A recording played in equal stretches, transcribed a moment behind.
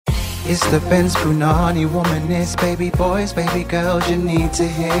It's the Benz Brunani womanist. Baby boys, baby girls, you need to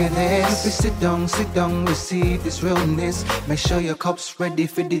hear this. Sit down, receive this realness. Make sure your cup's ready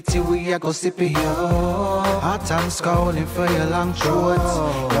for the tea. We are go sip it, yo. Hot time scrolling for your long shorts.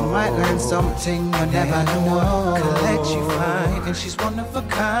 You might learn something you never know. Collect you fine, and she's one of a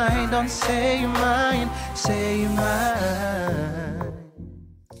kind. Don't say you're mine, say you're mine.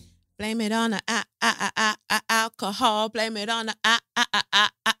 Blame it on the alcohol. Blame it on the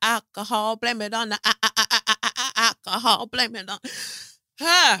alcohol. Blame it on the alcohol. Blame it on.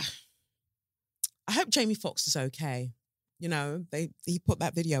 I hope Jamie Foxx is okay. You know, he put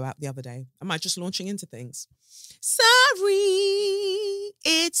that video out the other day. Am I just launching into things? Sorry,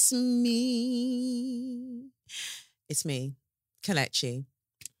 it's me. It's me, Kelechi,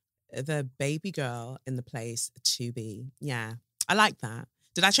 the baby girl in the place to be. Yeah, I like that.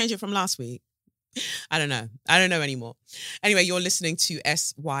 Did I change it from last week? I don't know. I don't know anymore. Anyway, you're listening to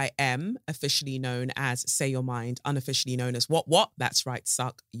SYM, officially known as Say Your Mind, unofficially known as What? That's right,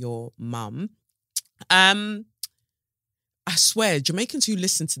 Suck Your Mum. I swear, Jamaicans who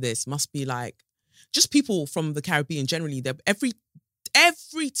listen to this must be like, just people from the Caribbean generally,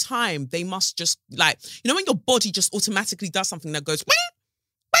 every time they must just like, you know when your body just automatically does something that goes, bing,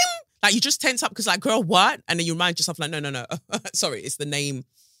 bing, like you just tense up because like, girl, what? And then you remind yourself like, no. Sorry, it's the name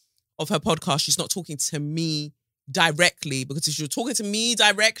of her podcast. She's not talking to me directly, because if she was talking to me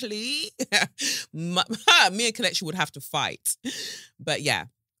directly, me and Kelechi would have to fight. But yeah.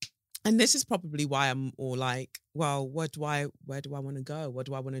 And this is probably why I'm all like, well, where do I want to go? What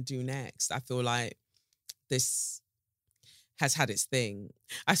do I want to do next? I feel like this has had its thing.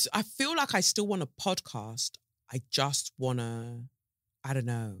 I feel like I still want a podcast. I just want to, I don't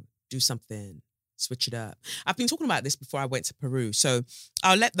know, do something, switch it up. I've been talking about this before I went to Peru. So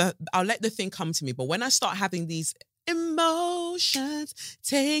I'll let the thing come to me. But when I start having these emotions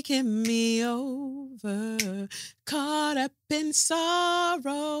taking me over, caught up in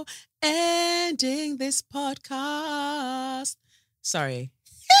sorrow, ending this podcast. Sorry.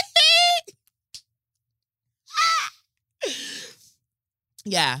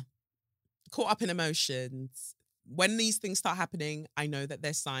 Yeah. Caught up in emotions. When these things start happening, I know that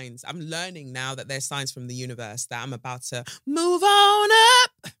there's signs. I'm learning now that there's signs from the universe that I'm about to move on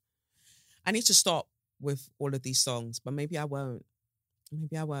up. I need to stop with all of these songs, but maybe I won't.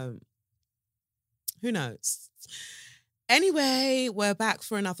 Who knows? Anyway, we're back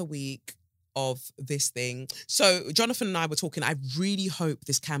for another week of this thing. So Jonathan and I were talking. I really hope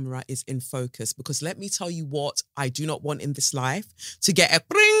this camera is in focus, because let me tell you what I do not want in this life: to get a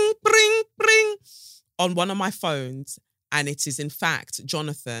bring, bring, bring on one of my phones, and it is in fact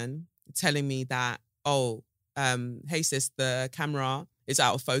Jonathan telling me that, hey sis, the camera is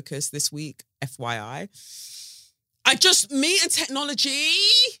out of focus this week, FYI. Me and technology,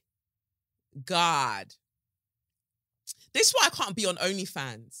 God. This is why I can't be on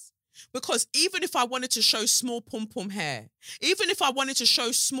OnlyFans. Because even if I wanted to show small pom-pom hair, even if I wanted to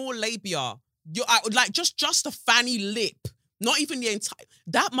show small labia, I would like just a fanny lip, not even the entire,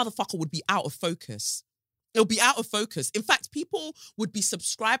 that motherfucker would be out of focus. It'll be out of focus. In fact, people would be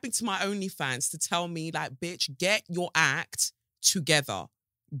subscribing to my OnlyFans to tell me like, bitch, get your act together.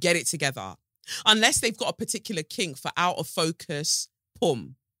 Get it together. Unless they've got a particular kink for out of focus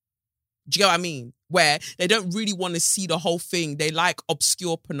pom. Do you get what I mean? Where they don't really want to see the whole thing. They like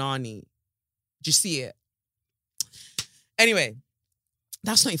obscure panani. Do you see it? Anyway,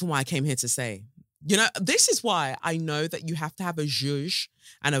 that's not even what I came here to say. You know, this is why I know that you have to have a zhuzh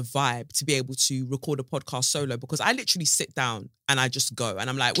and a vibe to be able to record a podcast solo, because I literally sit down and I just go and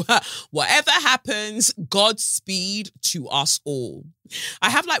I'm like, whatever happens, Godspeed to us all. I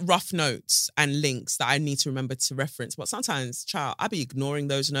have like rough notes and links that I need to remember to reference, but sometimes, child, I be ignoring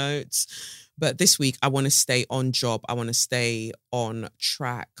those notes. But this week, I want to stay on job. I want to stay on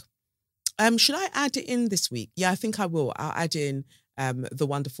track. Should I add it in this week? Yeah, I think I will. I'll add in the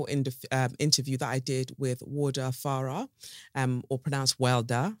wonderful interview that I did with Warda Farah, or pronounced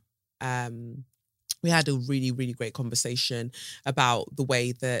Warda. We had a really, really great conversation about the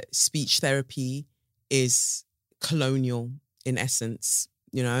way that speech therapy is colonial in essence,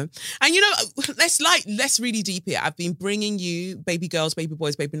 you know? And, you know, let's really deep it. I've been bringing you baby girls, baby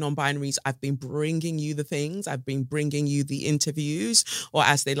boys, baby non-binaries. I've been bringing you the things. I've been bringing you the interviews, or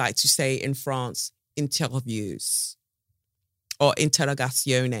as they like to say in France, interviews. Or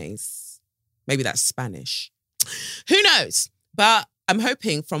interrogaciones. Maybe that's Spanish. Who knows? But I'm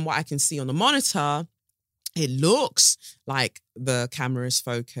hoping from what I can see on the monitor, it looks like the camera is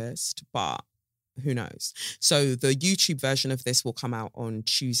focused, but who knows? So the YouTube version of this will come out on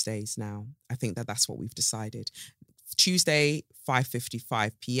Tuesdays now. I think that's what we've decided. Tuesday,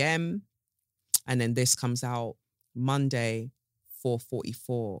 5:55 p.m. And then this comes out Monday,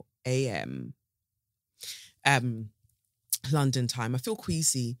 4:44 a.m. London time. I feel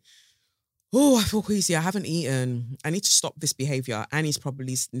queasy. Oh, I feel queasy. I haven't eaten. I need to stop this behavior. Annie's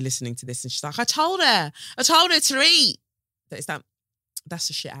probably listening to this and she's like, I told her to eat. That's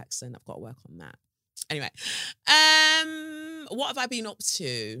a shit accent. I've got to work on that. Anyway, what have I been up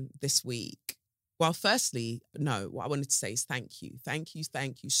to this week? Well, firstly, no, what I wanted to say is thank you. Thank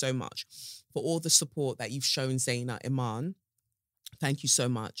you so much for all the support that you've shown Zaina Iman. Thank you so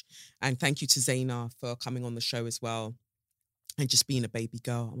much. And thank you to Zaina for coming on the show as well. And just being a baby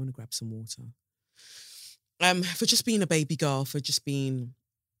girl. I want to grab some water. For just being a baby girl, for just being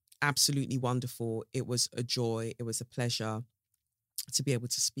absolutely wonderful. It was a joy. It was a pleasure to be able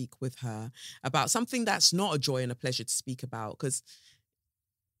to speak with her about something that's not a joy and a pleasure to speak about, because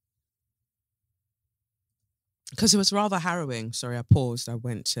it was rather harrowing. Sorry, I paused. I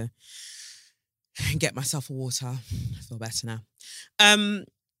went to get myself a water. I feel better now.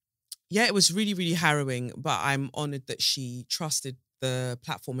 Yeah, it was really, really harrowing, but I'm honoured that she trusted the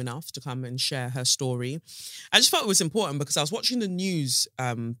platform enough to come and share her story. I just felt it was important because I was watching the news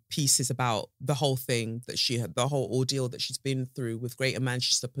pieces about the whole thing that she had, the whole ordeal that she's been through with Greater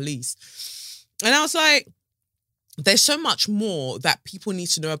Manchester Police. And I was like, there's so much more that people need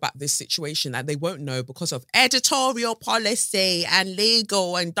to know about this situation that they won't know because of editorial policy and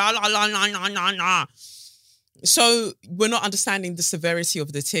legal and da la la la la la la. So we're not understanding the severity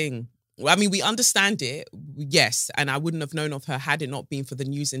of the thing. I mean, we understand it, yes, and I wouldn't have known of her had it not been for the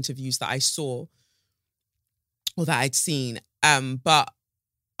news interviews that I saw or that I'd seen. But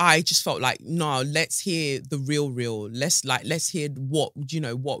I just felt like, no, let's hear the real. Let's hear what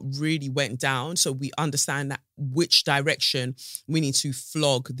really went down, so we understand that which direction we need to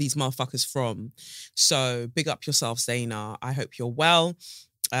flog these motherfuckers from. So big up yourself, Zaina. I hope you're well.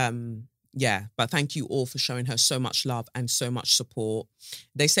 Yeah, but thank you all for showing her so much love and so much support.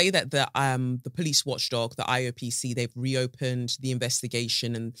 They say that the police watchdog, the IOPC, they've reopened the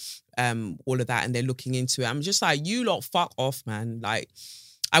investigation and all of that, and they're looking into it. I'm just like, you lot fuck off, man. Like,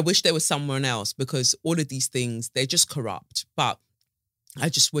 I wish there was someone else, because all of these things, they're just corrupt. But I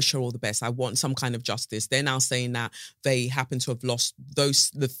just wish her all the best. I want some kind of justice. They're now saying that they happen to have lost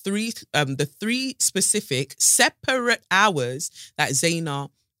the three specific separate hours that Zaina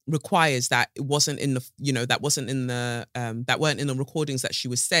requires, that it wasn't in the, that weren't in the recordings that she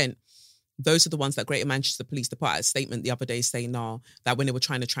was sent. Those are the ones that Greater Manchester Police, they put out a statement the other day saying that when they were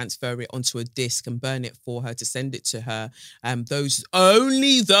trying to transfer it onto a disc and burn it for her to send it to her, those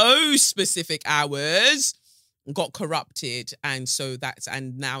specific hours got corrupted, and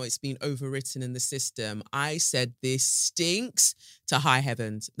now it's been overwritten in the system. I said this stinks to high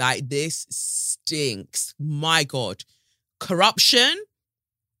heavens. Like, this stinks. My God. Corruption.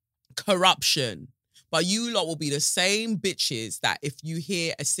 But you lot will be the same bitches that if you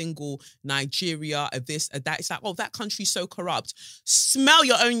hear a single Nigeria, a this, a that, it's like, oh, that country's so corrupt. Smell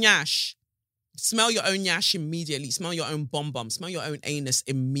your own yash. Smell your own yash immediately. Smell your own bum. Smell your own anus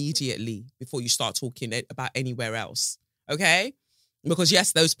immediately before you start talking about anywhere else. Okay? Because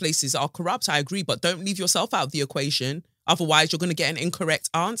yes, those places are corrupt, I agree, but don't leave yourself out of the equation. Otherwise, you're going to get an incorrect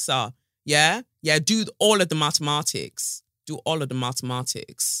answer. Yeah? Yeah, do all of the mathematics.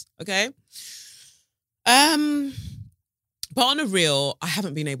 Okay? But on a real, I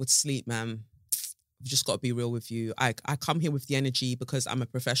haven't been able to sleep, man. I've just got to be real with you. I come here with the energy because I'm a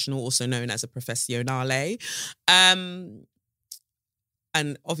professional, also known as a professionale. And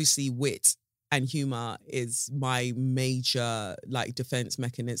obviously wit and humor is my major defense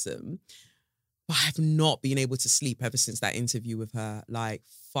mechanism. But I have not been able to sleep ever since that interview with her. Like,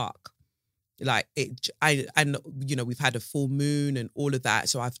 fuck. We've had a full moon and all of that,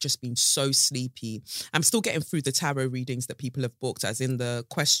 so I've just been so sleepy. I'm still getting through the tarot readings that people have booked, as in the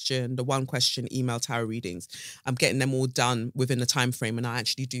one question email tarot readings. I'm getting them all done within the time frame, and I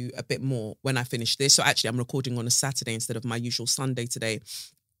actually do a bit more when I finish this. So actually, I'm recording on a Saturday instead of my usual Sunday today,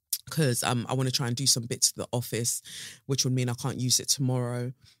 because I want to try and do some bits to the office, which would mean I can't use it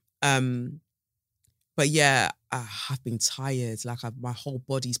tomorrow. But yeah, I've been tired. My whole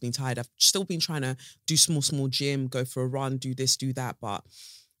body's been tired. I've still been trying to do small gym, go for a run, do this, do that. But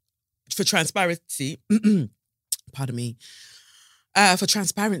for transparency, pardon me, for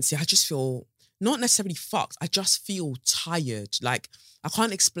transparency, I just feel not necessarily fucked. I just feel tired. Like, I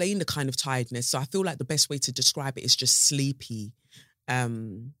can't explain the kind of tiredness. So I feel like the best way to describe it is just sleepy.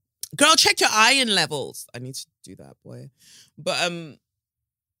 Girl, check your iron levels. I need to do that, boy. But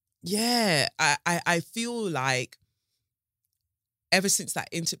yeah, I feel like ever since that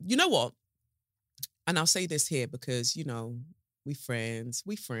you know what? and I'll say this here because, we friends,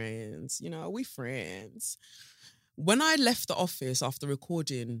 we friends. When I left the office after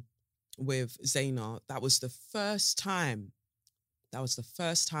recording with Zaina, that was the first time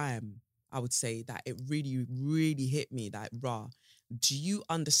I would say that it really, really hit me that, rah, do you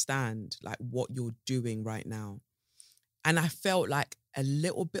understand like what you're doing right now? And I felt like a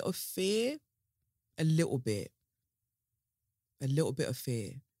little bit of fear, a little bit of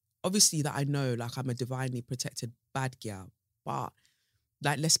fear. Obviously that I know like I'm a divinely protected bad girl, but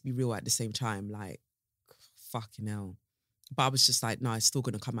like, let's be real at the same time, like, fucking hell. But I was just like, no, it's still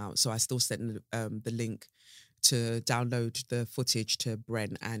going to come out. So I still sent the link to download the footage to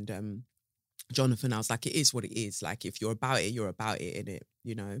Bren and Jonathan. I was like, it is what it is. Like, if you're about it, you're about it, innit?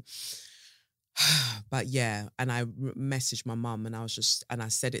 But yeah, and I messaged my mum and I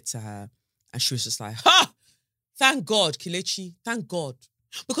said it to her and she was just like, ha! Thank God, Kelechi, thank God.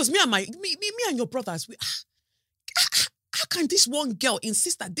 Because me and your brothers, how can this one girl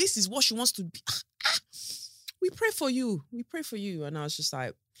insist that this is what she wants to be? We pray for you. And I was just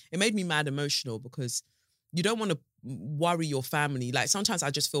like, it made me mad emotional because you don't want to worry your family. Like sometimes I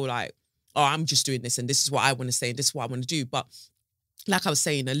just feel like, oh, I'm just doing this and this is what I want to say and this is what I want to do. But like I was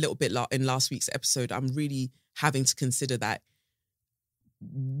saying a little bit in last week's episode, I'm really having to consider that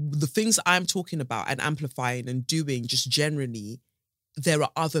the things I'm talking about and amplifying and doing just generally, there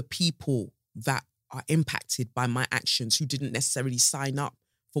are other people that are impacted by my actions who didn't necessarily sign up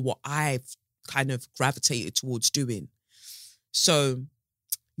for what I've kind of gravitated towards doing. So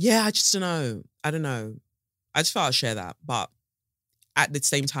yeah, I just don't know. I don't know. I just thought I'd share that. But at the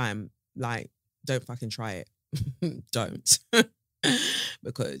same time, like, don't fucking try it. Don't.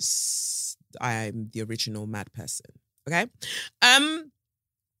 Because I'm the original mad person. Okay?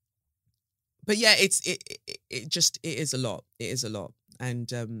 But yeah, it is a lot. It is a lot.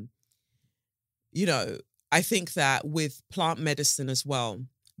 And I think that with plant medicine as well,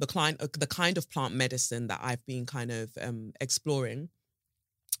 the kind of plant medicine that I've been kind of exploring,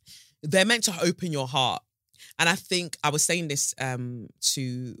 they're meant to open your heart. And I think I was saying this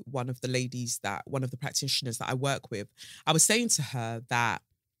to one of the practitioners that I work with. I was saying to her that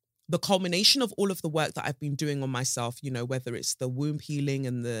the culmination of all of the work that I've been doing on myself, whether it's the womb healing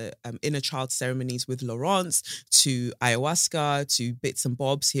and the inner child ceremonies with Laurence, to ayahuasca, to bits and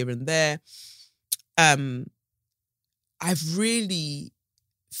bobs here and there, I've really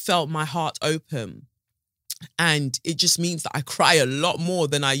felt my heart open. And it just means that I cry a lot more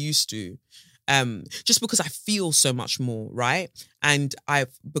than I used to. Just because I feel so much more, right? And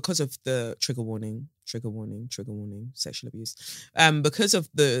because of the trigger warning, sexual abuse, because of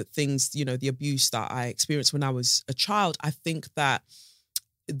the things, the abuse that I experienced when I was a child, I think that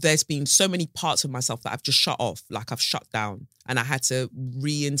there's been so many parts of myself that I've just shut off, like I've shut down, and I had to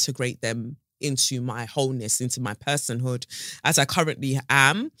reintegrate them into my wholeness, into my personhood as I currently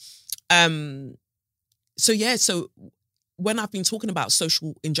am. So when I've been talking about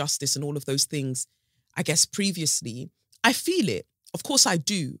social injustice and all of those things, I guess previously, I feel it. Of course I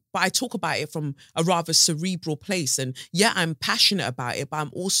do, but I talk about it from a rather cerebral place. And yeah, I'm passionate about it, but I'm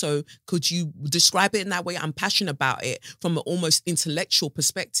also, could you describe it in that way? I'm passionate about it from an almost intellectual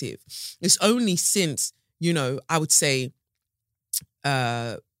perspective. It's only since, I would say,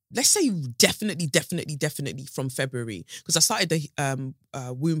 let's say definitely from February, because I started the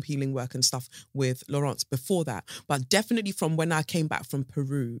womb healing work and stuff with Laurence before that. But definitely from when I came back from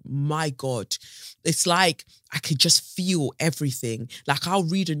Peru, my God, it's like I could just feel everything. Like I'll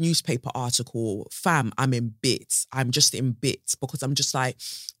read a newspaper article, fam, I'm in bits. I'm just in bits because I'm just like,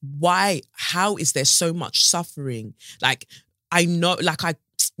 why? How is there so much suffering? Like I know, like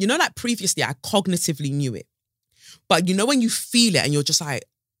previously I cognitively knew it. But when you feel it and you're just like,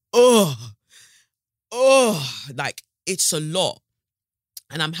 like it's a lot.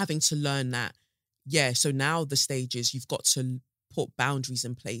 And I'm having to learn that, so now the stage is you've got to put boundaries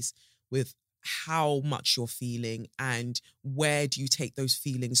in place with how much you're feeling and where do you take those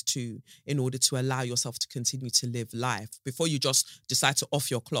feelings to in order to allow yourself to continue to live life before you just decide to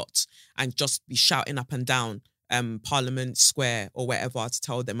off your clot and just be shouting up and down Parliament Square or wherever to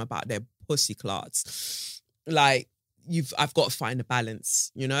tell them about their pussy clots. Like, I've got to find a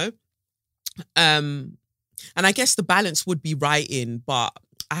balance, and I guess the balance would be writing, but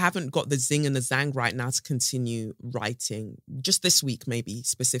I haven't got the zing and the zang right now to continue writing. Just this week, maybe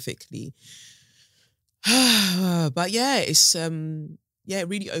specifically. But yeah, it's it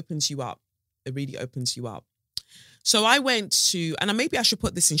really opens you up. It really opens you up. So I went to, and maybe I should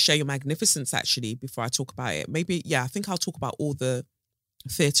put this in Share Your Magnificence actually before I talk about it. Maybe, I think I'll talk about all the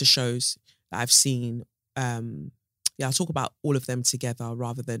theatre shows that I've seen. Yeah, I'll talk about all of them together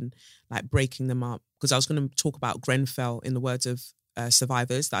rather than like breaking them up, because I was going to talk about Grenfell in the words of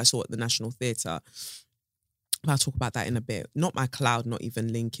survivors that I saw at the National Theatre. But I'll talk about that in a bit. Not my cloud, not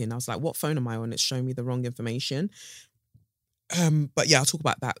even linking. I was like, what phone am I on? It's showing me the wrong information. But yeah, I'll talk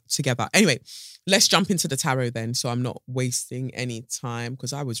about that together. Anyway, let's jump into the tarot then, so I'm not wasting any time,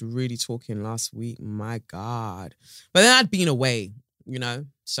 because I was really talking last week. My God. But then I'd been away, you know?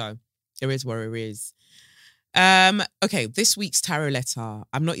 So it is where it is. Okay, this week's tarot letter,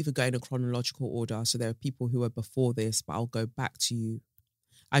 I'm not even going in chronological order, so there are people who are before this, but I'll go back to you.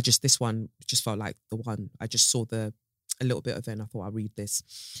 This one just felt like the one. I just saw a little bit of it and I thought I'll read this.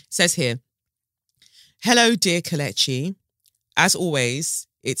 It says here, hello, dear Kelechi. As always,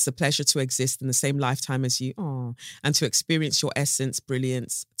 it's a pleasure to exist in the same lifetime as you, and to experience your essence,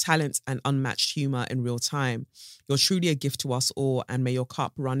 brilliance, talent, and unmatched humor in real time. You're truly a gift to us all, and may your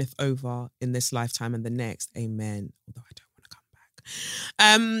cup runneth over in this lifetime and the next. Amen. Although I don't want to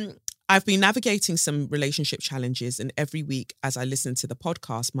come back. I've been navigating some relationship challenges, and every week as I listen to the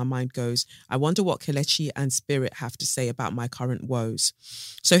podcast, my mind goes, I wonder what Kelechi and Spirit have to say about my current woes.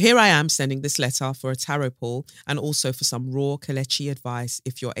 So here I am sending this letter for a tarot pull and also for some raw Kelechi advice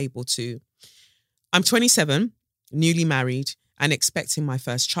if you're able to. I'm 27, newly married, and expecting my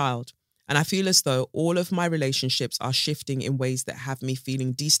first child. And I feel as though all of my relationships are shifting in ways that have me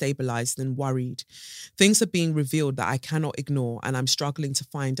feeling destabilized and worried. Things are being revealed that I cannot ignore, and I'm struggling to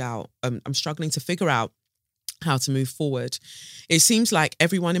figure out how to move forward. It seems like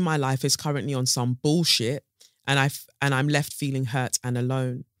everyone in my life is currently on some bullshit, and I'm left feeling hurt and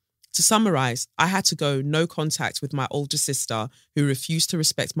alone. To summarize, I had to go no contact with my older sister, who refused to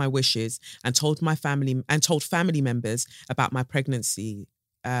respect my wishes and told family members about my pregnancy.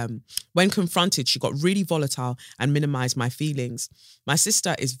 When confronted, she got really volatile and minimized my feelings. My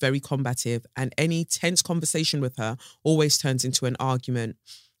sister is very combative, and any tense conversation with her always turns into an argument.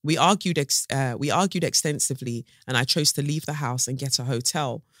 We argued extensively, and I chose to leave the house and get a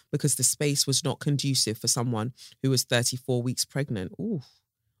hotel because the space was not conducive for someone who was 34 weeks pregnant.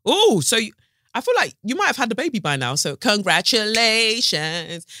 So I feel like you might have had the baby by now. So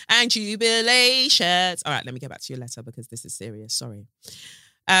congratulations and jubilations. All right, let me get back to your letter because this is serious. Sorry.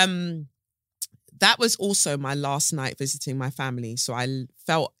 That was also my last night visiting my family, so I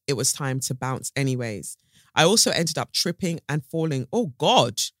felt it was time to bounce anyways. I also ended up tripping and falling. Oh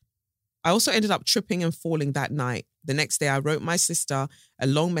God. I also ended up tripping and falling that night. The next day I wrote my sister a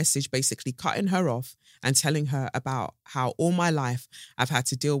long message basically cutting her off and telling her about how all my life I've had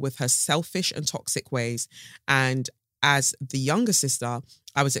to deal with her selfish and toxic ways, and as the younger sister,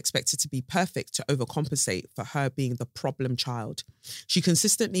 I was expected to be perfect to overcompensate for her being the problem child. She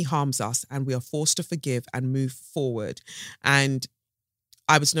consistently harms us, and we are forced to forgive and move forward. And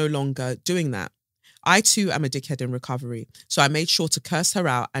I was no longer doing that. I too am a dickhead in recovery, so I made sure to curse her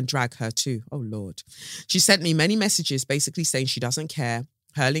out and drag her too. Oh Lord. She sent me many messages basically saying she doesn't care,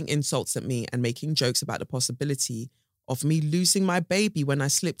 hurling insults at me and making jokes about the possibility of me losing my baby when I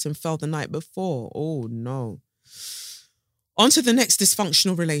slipped and fell the night before. Oh no. On to the next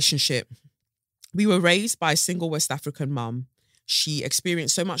dysfunctional relationship. We were raised by a single West African mum. She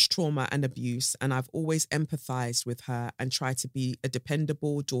experienced so much trauma and abuse, and I've always empathized with her and tried to be a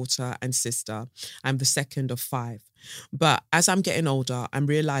dependable daughter and sister. I'm the second of 5. But as I'm getting older, I'm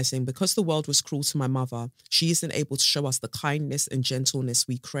realizing because the world was cruel to my mother, she isn't able to show us the kindness and gentleness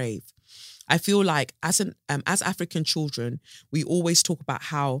we crave. I feel like as African children, we always talk about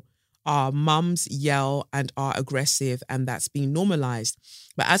how our mums yell and are aggressive, and that's being normalized.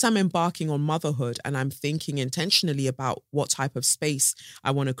 But as I'm embarking on motherhood and I'm thinking intentionally about what type of space I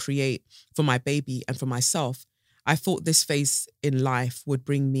want to create for my baby and for myself, I thought this phase in life would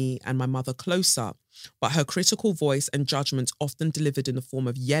bring me and my mother closer. But her critical voice and judgment, often delivered in the form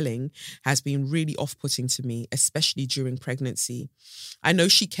of yelling, has been really off-putting to me, especially during pregnancy. I know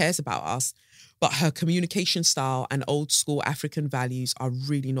she cares about us, but her communication style and old school African values are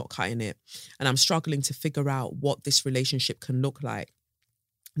really not cutting it. And I'm struggling to figure out what this relationship can look like.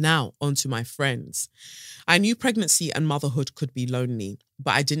 Now, on to my friends. I knew pregnancy and motherhood could be lonely,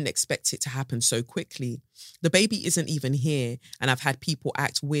 but I didn't expect it to happen so quickly. The baby isn't even here, and I've had people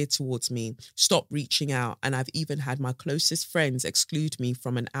act weird towards me, stop reaching out, and I've even had my closest friends exclude me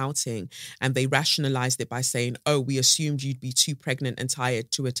from an outing, and they rationalized it by saying, oh, we assumed you'd be too pregnant and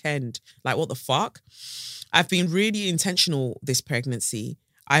tired to attend. Like, what the fuck? I've been really intentional this pregnancy.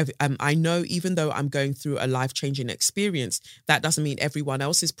 I know even though I'm going through a life-changing experience, that doesn't mean everyone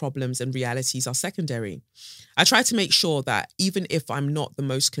else's problems and realities are secondary. I try to make sure that even if I'm not the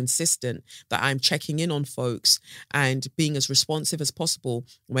most consistent, that I'm checking in on folks and being as responsive as possible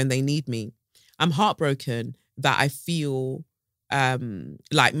when they need me. I'm heartbroken that I feel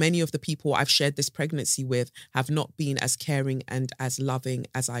like many of the people I've shared this pregnancy with have not been as caring and as loving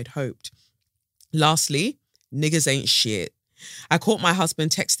as I'd hoped. Lastly, niggas ain't shit. I caught my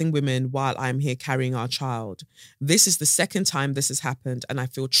husband texting women while I'm here carrying our child. This is the second time this has happened, and I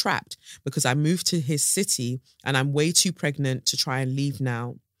feel trapped because I moved to his city and I'm way too pregnant to try and leave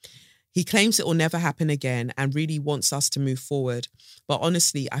now. He claims it will never happen again and really wants us to move forward. But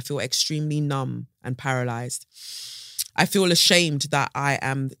honestly, I feel extremely numb and paralyzed. I feel ashamed that I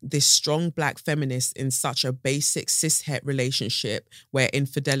am this strong black feminist in such a basic cis-het relationship where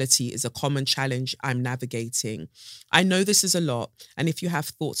infidelity is a common challenge I'm navigating. I know this is a lot, and if you have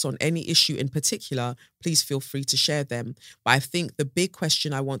thoughts on any issue in particular, please feel free to share them. But I think the big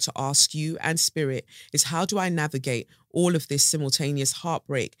question I want to ask you and Spirit is, how do I navigate all of this simultaneous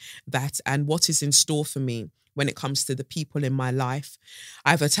heartbreak and what is in store for me when it comes to the people in my life?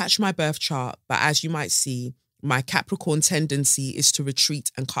 I've attached my birth chart, but as you might see, my Capricorn tendency is to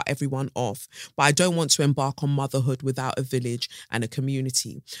retreat and cut everyone off, but I don't want to embark on motherhood without a village and a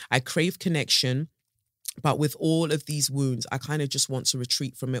community. I crave connection, but with all of these wounds, I kind of just want to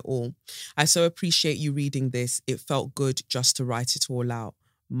retreat from it all. I so appreciate you reading this. It felt good just to write it all out.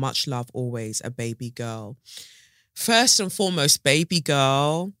 Much love always, a baby girl. First and foremost, baby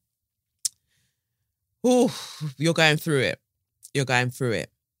girl. Oh, you're going through it. You're going through it.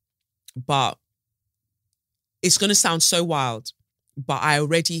 But it's going to sound so wild, but I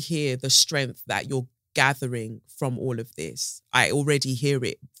already hear the strength that you're gathering from all of this. I already hear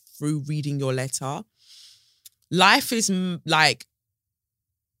it through reading your letter. Life is like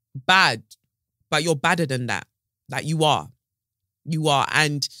bad, but you're badder than that. Like you are. You are.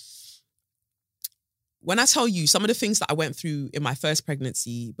 And when I tell you some of the things that I went through in my first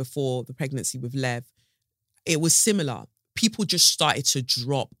pregnancy, before the pregnancy with Lev, it was similar. People just started to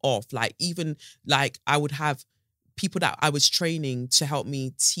drop off. Like even like I would have people that I was training to help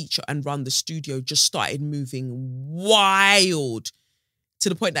me teach and run the studio just started moving wild to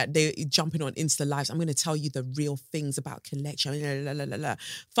the point that they're jumping on Insta Lives. I'm going to tell you the real things about collection. La, la, la, la, la.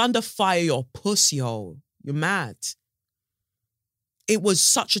 Thunder fire your pussy hole. You're mad. It was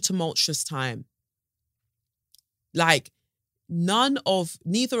such a tumultuous time. Like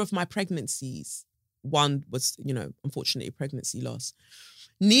neither of my pregnancies, one was, unfortunately pregnancy loss.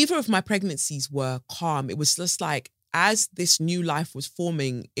 Neither of my pregnancies were calm. It was just like, as this new life was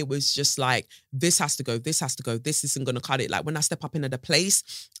forming, it was just like, this has to go, this has to go, this isn't going to cut it. Like when I step up into the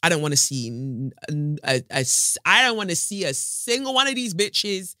place, I don't want to see a single one of these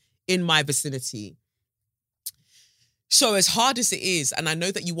bitches in my vicinity. So as hard as it is, and I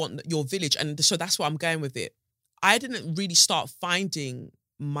know that you want your village, and so that's where I'm going with it. I didn't really start finding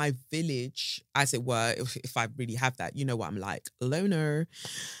my village, as it were, if I really have that. You know what I'm like, loner.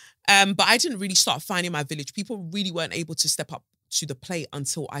 But I didn't really start finding my village. People really weren't able to step up to the plate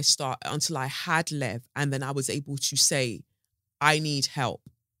until I had Lev, and then I was able to say, I need help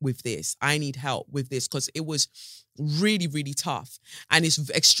with this. I need help with this, because it was really, really tough. And it's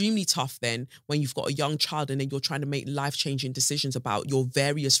extremely tough then when you've got a young child and then you're trying to make life-changing decisions about your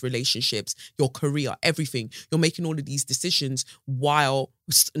various relationships, your career, everything. You're making all of these decisions while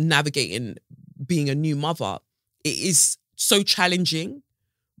navigating being a new mother. It is so challenging,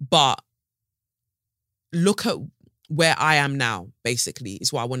 but look at where I am now, basically,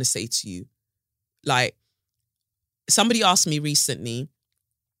 is what I want to say to you. Like, somebody asked me recently,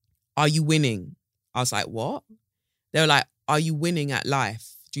 are you winning? I was like, what? They were like, are you winning at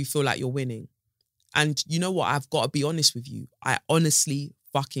life? Do you feel like you're winning? And you know what? I've got to be honest with you. I honestly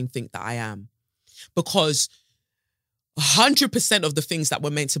fucking think that I am. Because 100% of the things that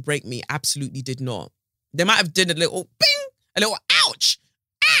were meant to break me absolutely did not. They might have did a little bing, a little ouch,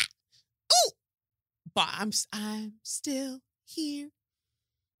 ah, ooh. But I'm still here.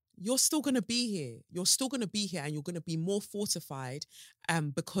 You're still going to be here. You're still going to be here, and you're going to be more fortified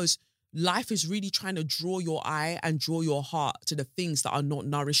because life is really trying to draw your eye and draw your heart to the things that are not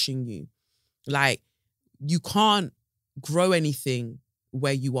nourishing you. Like, you can't grow anything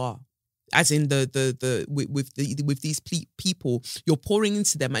where you are. As in with these people, you're pouring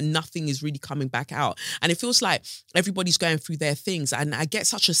into them and nothing is really coming back out. And it feels like everybody's going through their things. And I get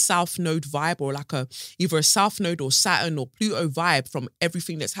such a South Node vibe, or like either a South Node or Saturn or Pluto vibe from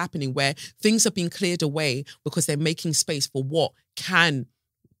everything that's happening, where things are being cleared away because they're making space for what can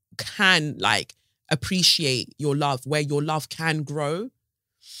like appreciate your love, where your love can grow.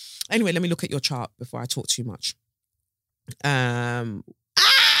 Anyway, let me look at your chart before I talk too much.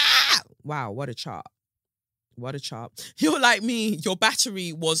 Wow, what a chart. What a chart. You're like me, your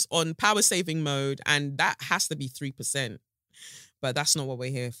battery was on power saving mode, and that has to be 3%. But that's not what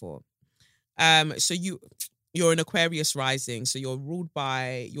we're here for. So you're an Aquarius rising, so you're ruled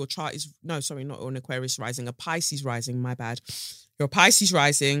by your chart is not an Aquarius rising, a Pisces rising. My bad. You're a Pisces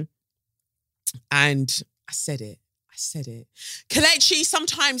rising, and I said it. Kelechi,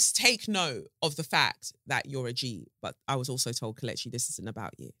 sometimes take note of the fact that you're a G, but I was also told, Kelechi, this isn't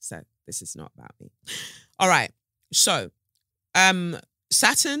about you, so this is not about me. All right, so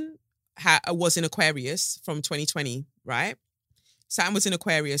Saturn was in Aquarius from 2020, right? Saturn was in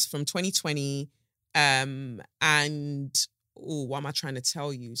Aquarius from 2020, and what am I trying to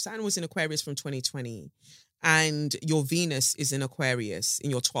tell you? Saturn was in Aquarius from 2020, and your Venus is in Aquarius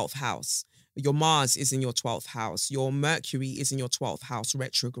in your 12th house. Your Mars is in your 12th house. Your Mercury is in your 12th house,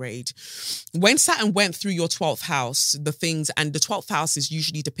 retrograde. When Saturn went through your 12th house, and the 12th house is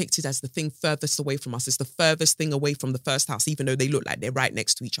usually depicted as the thing furthest away from us. It's the furthest thing away from the first house, even though they look like they're right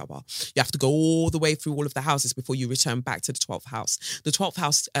next to each other. You have to go all the way through all of the houses before you return back to the 12th house. The 12th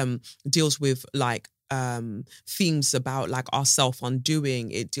house deals with themes about like our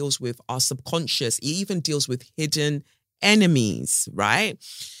self-undoing. It deals with our subconscious. It even deals with hidden enemies, right?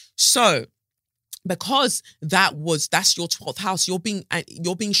 So, because that's your 12th house,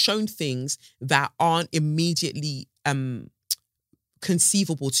 you're being shown things that aren't immediately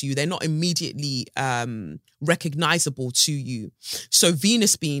conceivable to you. They're not immediately recognizable to you. So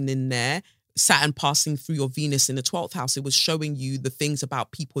Venus being in there, Saturn passing through your Venus in the 12th house, it was showing you the things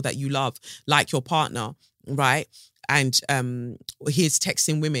about people that you love, like your partner, right? And his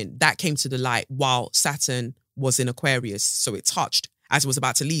texting women, that came to the light while Saturn was in Aquarius. So it touched as it was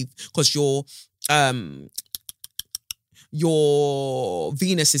about to leave, because your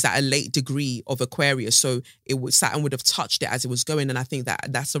Venus is at a late degree of Aquarius, so Saturn would have touched it as it was going, and I think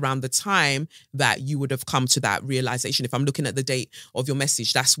that's around the time that you would have come to that realization. If I'm looking at the date of your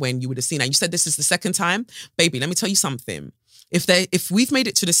message, that's when you would have seen that. You said this is the second time, baby. Let me tell you something. If we've made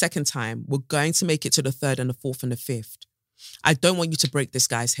it to the second time, we're going to make it to the third and the fourth and the fifth. I don't want you to break this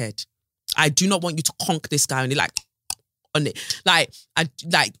guy's head. I do not want you to conk this guy on it.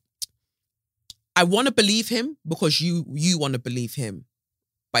 I want to believe him because you want to believe him.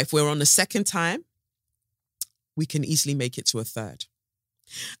 But if we're on the second time, we can easily make it to a third.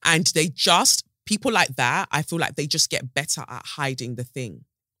 And people like that, I feel like they just get better at hiding the thing.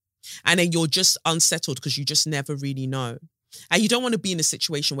 And then you're just unsettled because you just never really know. And you don't want to be in a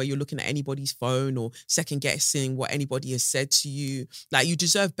situation where you're looking at anybody's phone or second guessing what anybody has said to you. Like, you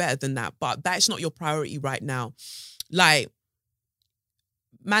deserve better than that, but that is not your priority right now. Like,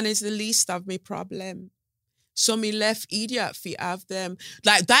 man is the least of me problem. So me left idiot fi have them.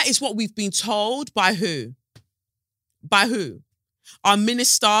 Like, that is what we've been told by who? By who? Our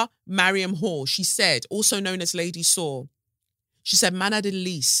minister, Mariam Hall, she said, also known as Lady Saw, she said, man are the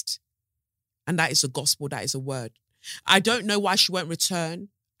least. And that is a gospel, that is a word. I don't know why she won't return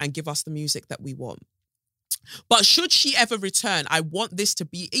and give us the music that we want. But should she ever return, I want this to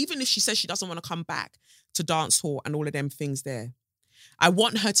be, even if she says she doesn't want to come back to dance hall and all of them things there, I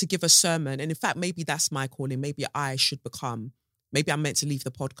want her to give a sermon. And in fact, maybe that's my calling. Maybe I'm meant to leave the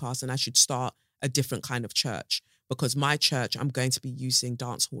podcast and I should start a different kind of church, because my church, I'm going to be using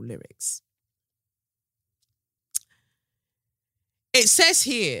dance hall lyrics. It says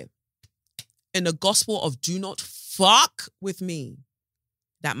here in the gospel of do not fuck with me,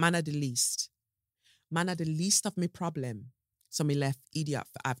 that man are the least. Man are the least of me problem. So me left idiot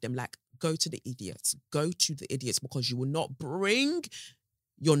for have them. Like, go to the idiots. Go to the idiots, because you will not bring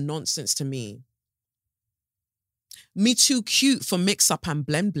your nonsense to me. Me too cute for mix up and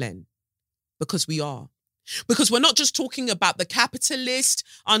blend blend. Because we are. Because we're not just talking about the capitalist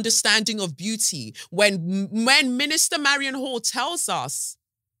understanding of beauty. When Minister Marion Hall tells us,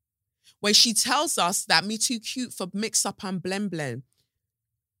 when she tells us that me too cute for mix up and blend blend.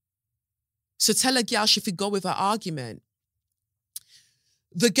 So tell a girl she could go with her argument.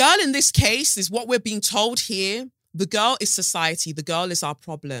 The girl in this case is what we're being told here. The girl is society. The girl is our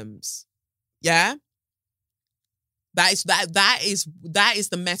problems. Yeah? That is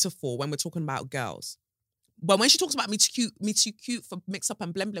the metaphor when we're talking about girls. But when she talks about me too cute for mix up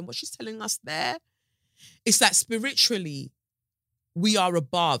and blend blend, what she's telling us there is that spiritually we are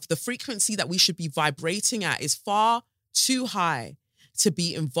above. The frequency that we should be vibrating at is far too high to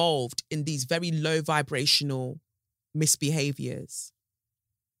be involved in these very low vibrational misbehaviors.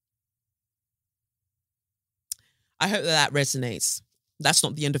 I hope that resonates. That's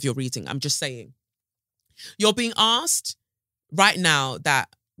not the end of your reading. I'm just saying. You're being asked right now that,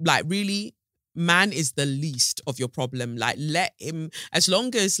 like, really, man is the least of your problem. Like, let him, as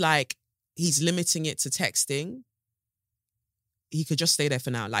long as, like, he's limiting it to texting, he could just stay there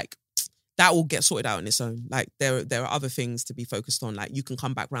for now. Like, that will get sorted out on its own. Like there are other things to be focused on. Like you can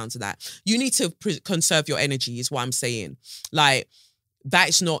come back round to that. You need to conserve your energy is what I'm saying. Like that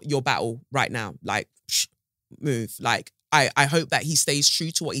is not your battle right now. Like move. Like I hope that he stays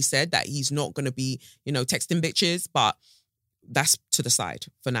true to what he said, that he's not going to be, texting bitches, but that's to the side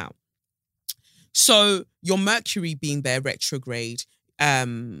for now. So your Mercury being there retrograde,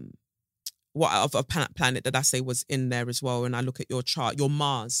 what other planet did I say was in there as well? And I look at your chart, your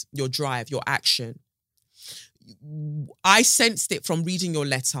Mars, your drive, your action. I sensed it from reading your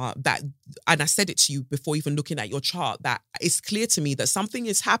letter that, and I said it to you before even looking at your chart, that it's clear to me that something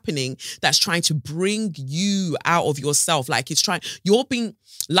is happening that's trying to bring you out of yourself. Like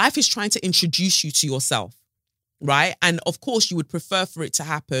life is trying to introduce you to yourself, right? And of course you would prefer for it to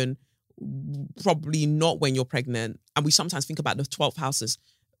happen probably not when you're pregnant. And we sometimes think about the 12th house as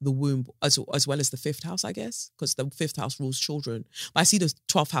the womb as well as the 5th house, I guess, because the 5th house rules children. But I see the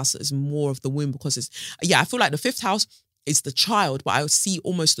 12th house as more of the womb because I feel like the 5th house is the child, but I see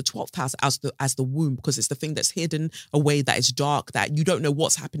almost the 12th house as the womb because it's the thing that's hidden away, that is dark, that you don't know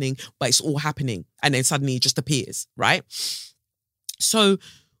what's happening, but it's all happening. And then suddenly it just appears, right? So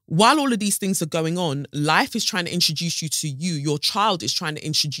while all of these things are going on, life is trying to introduce you to you. Your child is trying to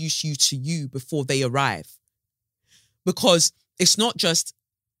introduce you to you before they arrive. Because it's not just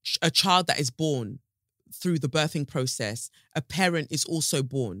a child that is born through the birthing process. A parent is also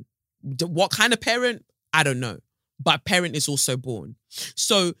born. What kind of parent? I don't know. But parent is also born.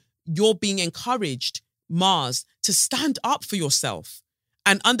 So you're being encouraged, Mars, to stand up for yourself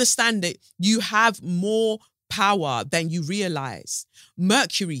and understand that you have more power than you realize.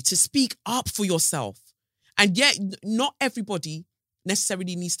 Mercury, to speak up for yourself. And yet, not everybody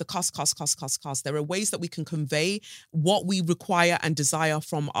necessarily needs to cuss. There are ways that we can convey what we require and desire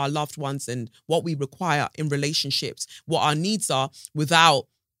from our loved ones and what we require in relationships, what our needs are, without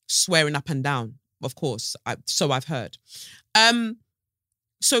swearing up and down, of course. So I've heard.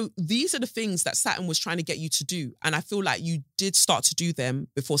 So these are the things that Saturn was trying to get you to do. And I feel like you did start to do them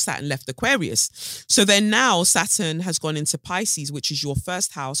before Saturn left Aquarius. So then now Saturn has gone into Pisces, which is your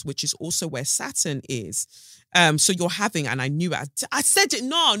first house, which is also where Saturn is. So you're having, and I knew it. I said it.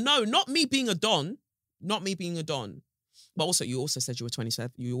 No, not me being a don. Not me being a don. But also, you also said you were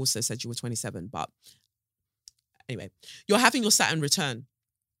 27. You also said you were 27. But anyway, you're having your Saturn return.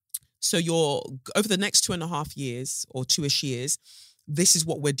 So you're, over the next 2.5 years or 2-ish years, this is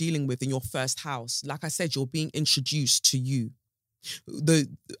what we're dealing with in your first house. Like I said, you're being introduced to you.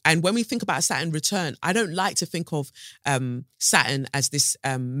 And when we think about Saturn return, I don't like to think of Saturn as this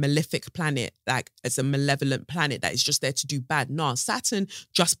malefic planet, like as a malevolent planet that is just there to do bad. No, Saturn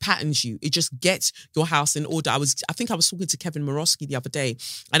just patterns you. It just gets your house in order. I think I was talking to Kevin Morosky the other day,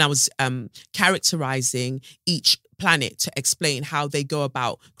 and I was characterizing each planet to explain how they go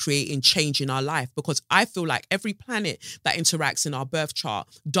about creating change in our life, because I feel like every planet that interacts in our birth chart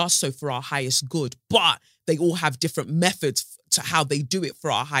does so for our highest good, but they all have different methods to how they do it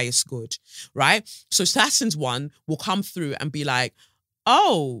for our highest good, right? So Saturn's one will come through and be like,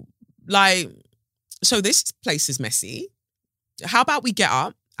 oh, like, so this place is messy. How about we get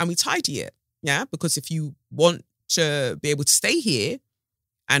up and we tidy it? Yeah, because if you want to be able to stay here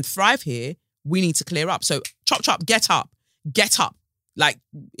and thrive here, we need to clear up. So chop, get up. Like,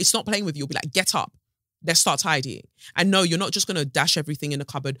 it's not playing with you. You'll be like, get up. Let's start tidying. And no, you're not just going to dash everything in the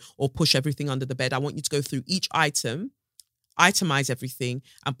cupboard or push everything under the bed. I want you to go through each item, itemize everything,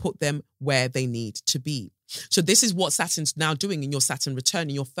 and put them where they need to be. So this is what Saturn's now doing in your Saturn return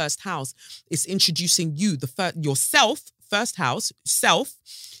in your first house. It's introducing you, yourself, first house, self,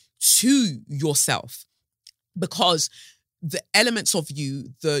 to yourself. Because the elements of you,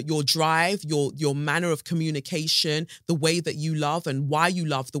 your drive, your manner of communication, the way that you love and why you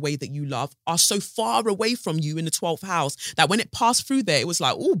love the way that you love are so far away from you in the 12th house that when it passed through there, it was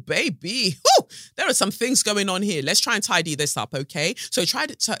like, oh, baby, there are some things going on here. Let's try and tidy this up, okay? So try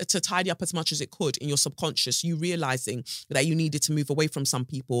to tidy up as much as it could in your subconscious, you realizing that you needed to move away from some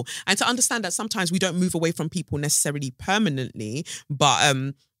people, and to understand that sometimes we don't move away from people necessarily permanently, but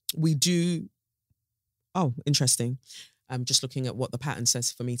we do. Oh, interesting. I'm just looking at what the pattern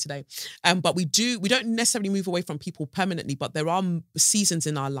says for me today. But we don't necessarily move away from people permanently, but there are seasons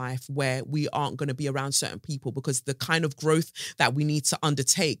in our life where we aren't going to be around certain people because the kind of growth that we need to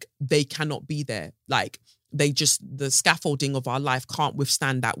undertake, they cannot be there. Like, the scaffolding of our life can't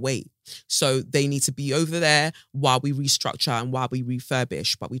withstand that weight. So they need to be over there while we restructure and while we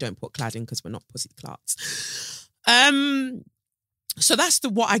refurbish, but we don't put cladding because we're not pussy clarts. So that's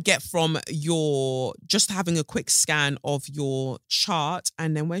what I get from your, just having a quick scan of your chart.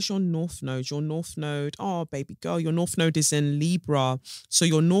 And then where's your North Node? Your North Node, oh, baby girl, your North Node is in Libra. So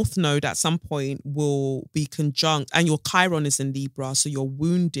your North Node at some point will be conjunct, and your Chiron is in Libra. So your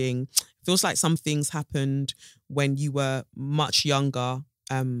wounding feels like some things happened when you were much younger.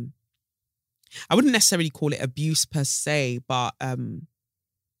 I wouldn't necessarily call it abuse per se, but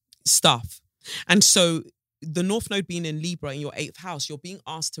stuff. And so the North Node being in Libra in your 8th house, you're being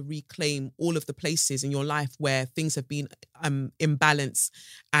asked to reclaim all of the places in your life where things have been imbalanced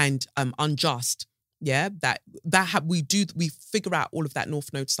and unjust. Yeah, we figure out all of that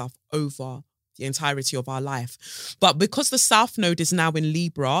North Node stuff over the entirety of our life. But because the South Node is now in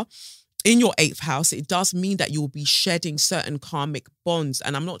Libra, in your 8th house, it does mean that you'll be shedding certain karmic bonds.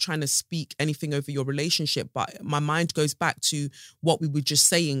 And I'm not trying to speak anything over your relationship, but my mind goes back to what we were just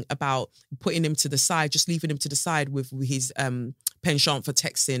saying about putting him to the side, just leaving him to the side with his penchant for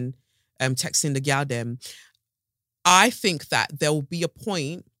texting the gal them. I think that there will be a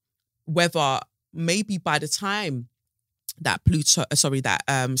point, whether maybe by the time that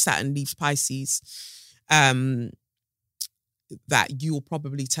Saturn leaves Pisces, that you'll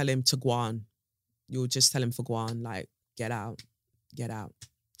probably tell him to go on. You'll just tell him for go on, like, get out.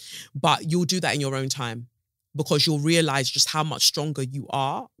 But you'll do that in your own time, because you'll realize just how much stronger you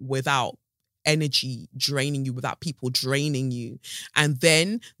are without energy draining you, without people draining you. And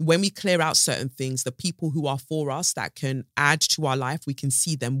then when we clear out certain things, the people who are for us that can add to our life, we can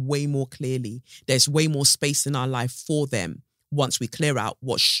see them way more clearly. There's way more space in our life for them once we clear out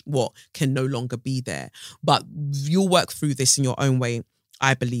what can no longer be there. But you'll work through this in your own way,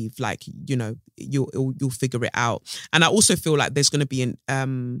 I believe. Like, you know, you'll figure it out. And I also feel like there's going to be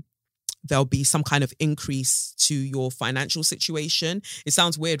there'll be some kind of increase to your financial situation. It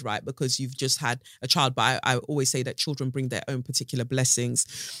sounds weird, right? Because you've just had a child, but I always say that children bring their own particular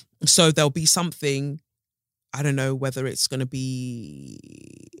blessings. So there'll be something, I don't know whether it's going to be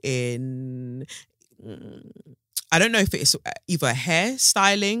I don't know if it's either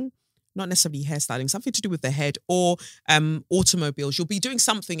hairstyling, not necessarily hairstyling, something to do with the head, or automobiles. You'll be doing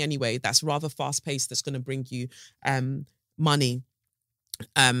something anyway that's rather fast paced, that's going to bring you money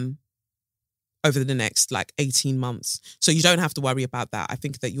over the next like 18 months. So you don't have to worry about that. I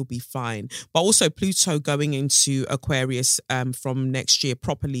think that you'll be fine. But also Pluto going into Aquarius from next year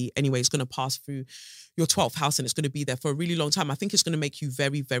properly anyway, it's going to pass through your 12th house, and it's going to be there for a really long time. I think it's going to make you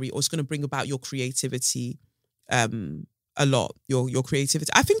very, very, or it's going to bring about your creativity a lot, your creativity.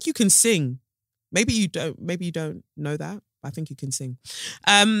 I think you can sing. Maybe you don't know that. I think you can sing.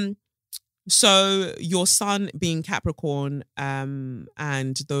 So your sun being Capricorn, and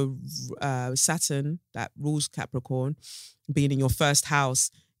the Saturn that rules Capricorn being in your 1st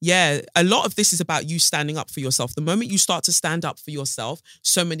house. Yeah, a lot of this is about you standing up for yourself. The moment you start to stand up for yourself,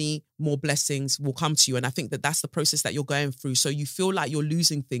 so many more blessings will come to you. And I think that that's the process that you're going through. So you feel like you're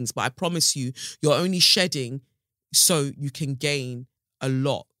losing things, but I promise you, you're only shedding so you can gain a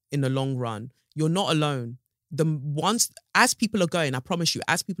lot in the long run. You're not alone. As people are going, I promise you,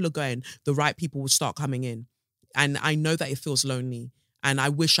 as people are going, the right people will start coming in. And I know that it feels lonely. And I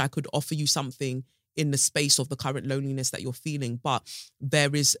wish I could offer you something in the space of the current loneliness that you're feeling. But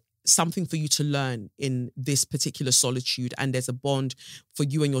there is something for you to learn in this particular solitude. And there's a bond for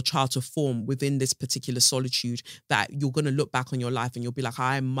you and your child to form within this particular solitude that you're going to look back on your life and you'll be like,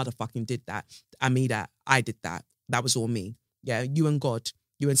 I motherfucking did that. I made that. I did that. That was all me. Yeah, you and God,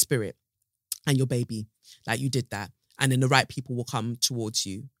 you and spirit, and your baby. Like, you did that. And then the right people will come towards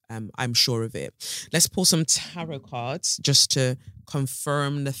you. I'm sure of it. Let's pull some tarot cards just to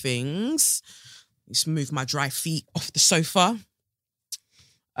confirm the things. Let's move my dry feet off the sofa.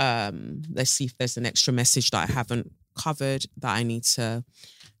 Let's see if there's an extra message that I haven't covered that I need to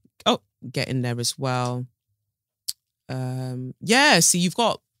get in there as well. See, you've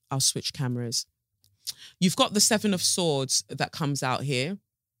got, I'll switch cameras. You've got the 7 of Swords that comes out here,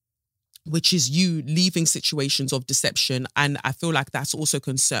 which is you leaving situations of deception. And I feel like that's also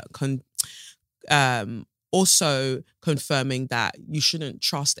also confirming that you shouldn't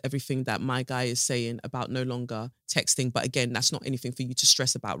trust everything that my guy is saying about no longer texting. But again, that's not anything for you to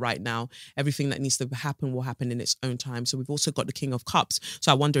stress about right now. Everything that needs to happen will happen in its own time. So we've also got the King of Cups.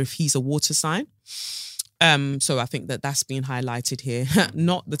 So I wonder if he's a water sign. So I think that that's being highlighted here.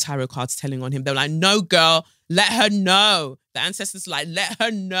 Not the tarot cards telling on him. They're like, no, girl, let her know. The ancestors are like, let her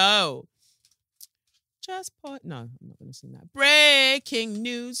know. Just put, no, I'm not going to sing that. Breaking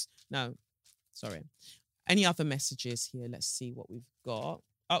news. No, sorry. Any other messages here? Let's see what we've got.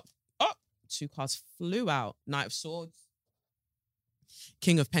 Oh, 2 cards flew out. Knight of Swords.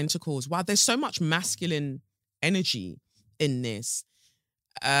 King of Pentacles. Wow, there's so much masculine energy in this.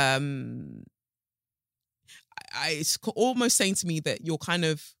 It's almost saying to me that you're kind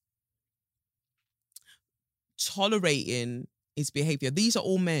of tolerating his behavior. These are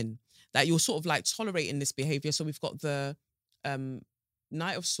all men that you're sort of like tolerating this behavior. So we've got the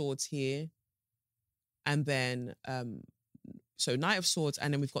Knight of Swords here, and then so Knight of Swords,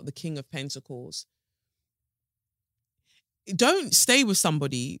 and then we've got the King of Pentacles. Don't stay with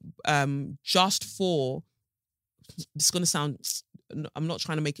somebody just for, this is going to sound, I'm not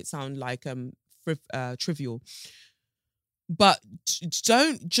trying to make it sound like trivial, but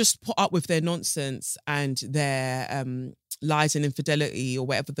don't just put up with their nonsense and their lies and infidelity or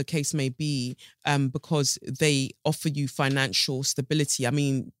whatever the case may be because they offer you financial stability. I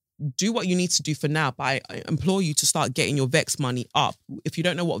mean, do what you need to do for now, but I implore you to start getting your Vex money up. If you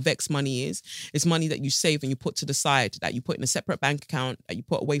don't know what Vex money is, it's money that you save and you put to the side, that you put in a separate bank account, that you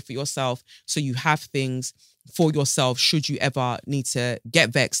put away for yourself, so you have things for yourself should you ever need to get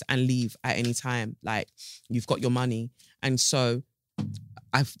Vex and leave at any time. Like, you've got your money. And so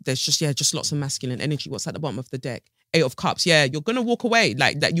there's just lots of masculine energy. What's at the bottom of the deck? 8 of Cups. Yeah, you're gonna walk away.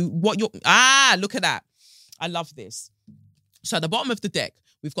 Like that look at that. I love this. So at the bottom of the deck,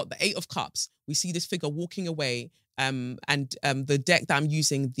 we've got the 8 of Cups. We see this figure walking away. And the deck that I'm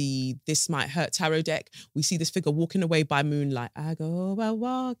using, the This Might Hurt tarot deck, we see this figure walking away by moonlight. I go by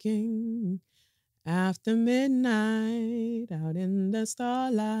walking after midnight, out in the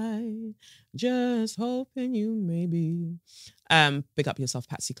starlight, just hoping you maybe. Big up yourself,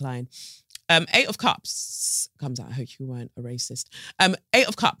 Patsy Cline. 8 of Cups comes out. I hope you weren't a racist. 8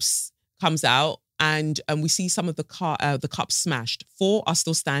 of Cups comes out, and we see some of the cups smashed. 4 are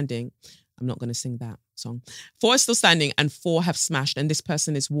still standing. I'm not going to sing that song. 4 are still standing and 4 have smashed, and this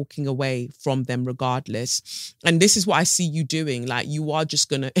person is walking away from them regardless. And this is what I see you doing. Like, you are just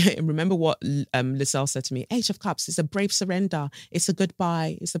going to, remember what Lizelle said to me, 8 of Cups is a brave surrender. It's a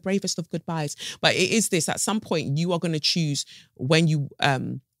goodbye. It's the bravest of goodbyes. But it is this, at some point you are going to choose when you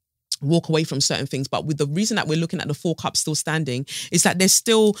walk away from certain things. But with the reason that we're looking at the 4 cups still standing is that there's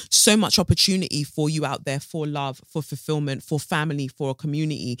still so much opportunity for you out there, for love, for fulfillment, for family, for a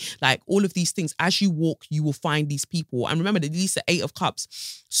community. Like, all of these things, as you walk, you will find these people. And remember that these are 8 of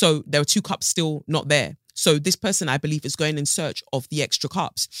Cups. So there are 2 cups still not there. So this person, I believe, is going in search of the extra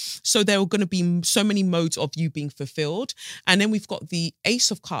cups. So there are going to be so many modes of you being fulfilled. And then we've got the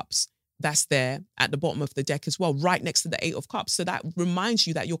Ace of Cups. That's there at the bottom of the deck as well, right next to the 8 of Cups. So that reminds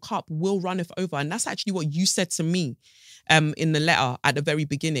you that your cup will runneth over. And that's actually what you said to me in the letter at the very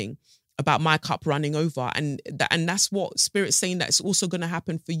beginning about my cup running over. And that's what Spirit's saying, that it's also going to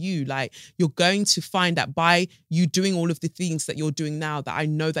happen for you. Like, you're going to find that by you doing all of the things that you're doing now, that I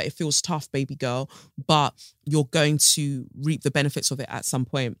know that it feels tough, baby girl, but you're going to reap the benefits of it at some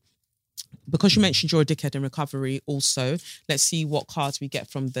point. Because you mentioned you're a dickhead in recovery also, let's see what cards we get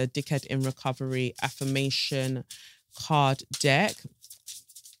from the Dickhead in Recovery affirmation card deck.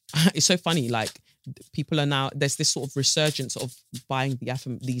 It's so funny, like, people are now, there's this sort of resurgence of buying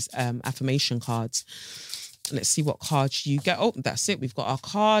these affirmation cards. Let's see what cards you get. Oh, that's it. We've got our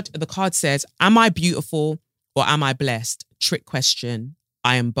card. The card says, am I beautiful or am I blessed? Trick question.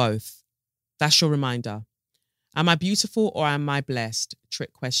 I am both. That's your reminder. Am I beautiful or am I blessed?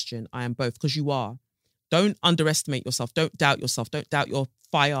 Trick question. I am both, because you are. Don't underestimate yourself. Don't doubt yourself. Don't doubt your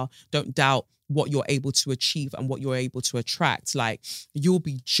fire. Don't doubt what you're able to achieve and what you're able to attract. Like, you'll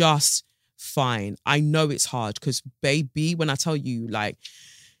be just fine. I know it's hard, because baby, when I tell you, like,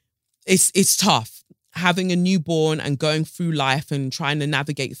 it's tough. Having a newborn and going through life and trying to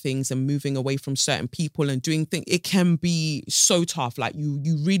navigate things and moving away from certain people and doing things, it can be so tough. Like,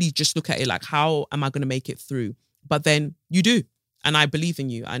 you really just look at it like, how am I going to make it through? But then you do. And I believe in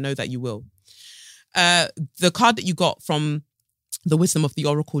you. I know that you will. The card that you got from the Wisdom of the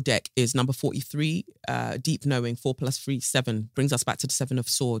Oracle deck is number 43, Deep Knowing. 4 + 3 = 7. Brings us back to the 7 of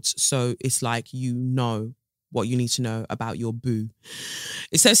Swords. So it's like, you know what you need to know about your boo.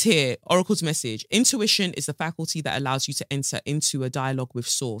 It says here, Oracle's message: intuition is the faculty that allows you to enter into a dialogue with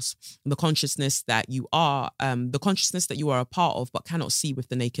source, the consciousness that you are a part of but cannot see with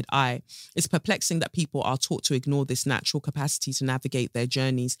the naked eye. It's perplexing that people are taught to ignore this natural capacity to navigate their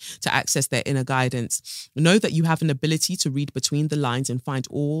journeys, to access their inner guidance. Know that you have an ability to read between the lines and find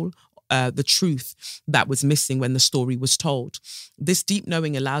all the truth that was missing when the story was told. This deep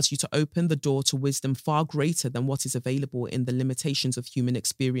knowing allows you to open the door to wisdom far greater than what is available in the limitations of human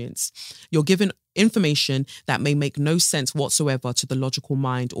experience. You're given information that may make no sense whatsoever to the logical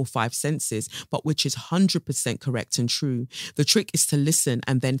mind or 5 senses, but which is 100% correct and true. The trick is to listen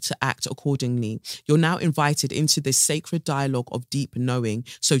and then to act accordingly. You're now invited into this sacred dialogue of deep knowing,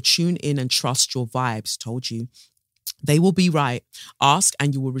 so tune in and trust your vibes. Told you. They will be right. Ask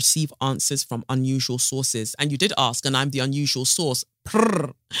and you will receive answers from unusual sources. And you did ask, and I'm the unusual source.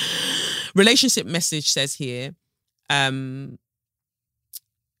 Prrr. Relationship message says here,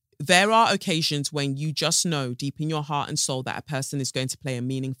 there are occasions when you just know deep in your heart and soul that a person is going to play a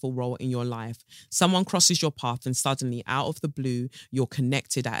meaningful role in your life. Someone crosses your path and suddenly, out of the blue, you're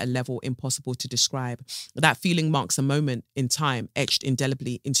connected at a level impossible to describe. That feeling marks a moment in time etched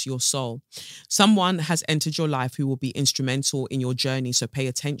indelibly into your soul. Someone has entered your life who will be instrumental in your journey, so pay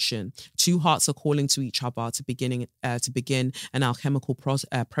attention. Two hearts are calling to each other to begin an alchemical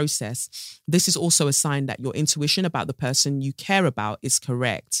process. This is also a sign that your intuition about the person you care about is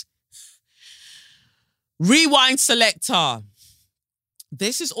correct. Rewind selector.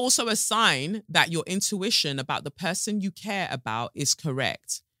 This is also a sign that your intuition about the person you care about is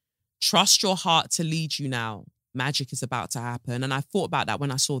correct. Trust your heart to lead you now. Magic is about to happen. And I thought about that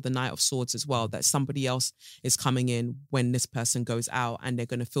when I saw the Knight of Swords as well, that somebody else is coming in when this person goes out and they're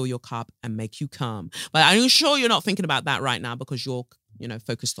going to fill your cup and make you calm. But I'm sure you're not thinking about that right now because you're,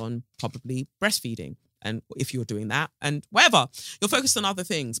 focused on probably breastfeeding. And if you're doing that and whatever, you're focused on other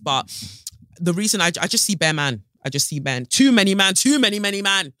things. But the reason I just see bare man. I just see man. Too many man.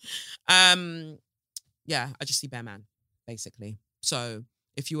 Yeah, I just see bare man, basically. So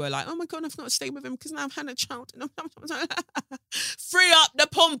if you were like, oh my God, I've got to stay with him because now I've had a child. Free up the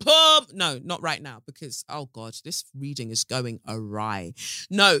pom-pom. No, not right now because, oh God, this reading is going awry.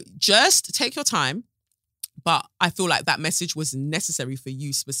 No, just take your time. But I feel like that message was necessary for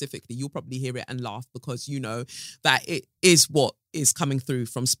you specifically. You'll probably hear it and laugh because you know that it is what is coming through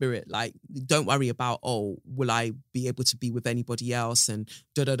from spirit. Like, don't worry about, oh, will I be able to be with anybody else? And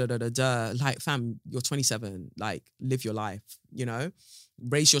da-da-da-da-da-da. Like, fam, you're 27. Like, live your life,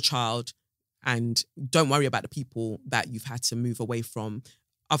 raise your child and don't worry about the people that you've had to move away from.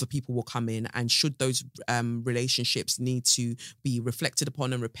 Other people will come in, and should those relationships need to be reflected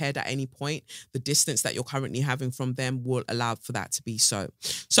upon and repaired at any point, the distance that you're currently having from them will allow for that to be so.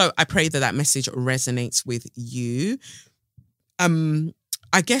 So I pray that message resonates with you.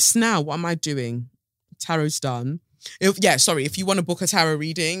 I guess now, what am I doing? Tarot's done. If you want to book a tarot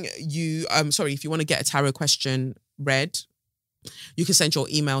reading, if you want to get a tarot question read, you can send your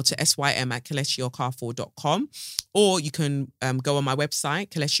email to sym@kaleshiokafor.com, or you can go on my website,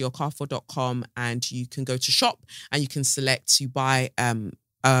 kaleshiokafor.com, and you can go to shop and you can select to buy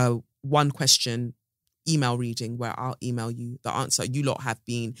a one question email reading where I'll email you the answer. You lot have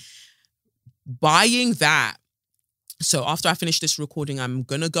been buying that. So after I finish this recording, I'm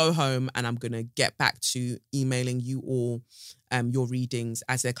going to go home and I'm going to get back to emailing you all your readings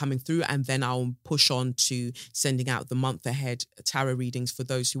as they're coming through. And then I'll push on to sending out the month ahead tarot readings for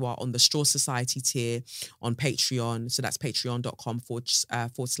those who are on the Straw Society tier on Patreon. So that's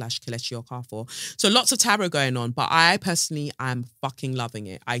patreon.com/KaleshioKafor. So lots of tarot going on, but I personally am fucking loving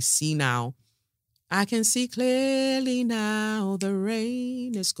it. I can see clearly now the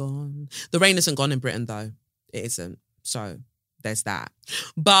rain is gone. The rain isn't gone in Britain though. It isn't. So there's that.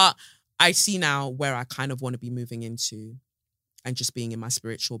 But I see now where I kind of want to be moving into and just being in my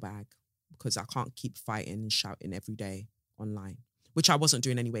spiritual bag, because I can't keep fighting and shouting every day online, which I wasn't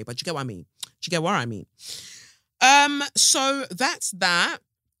doing anyway. But you get what I mean? Do you get what I mean? So that's that.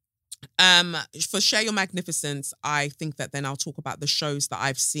 For Share Your Magnificence, I think that then I'll talk about the shows that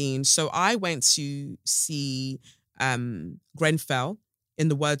I've seen. So I went to see Grenfell, in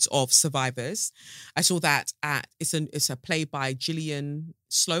the words of survivors. I saw that it's a play by Gillian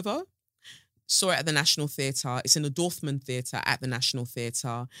Slovo. Saw it at the National Theatre. It's in the Dorfman Theatre at the National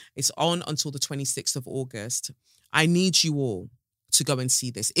Theatre. It's on until the 26th of August. I need you all to go and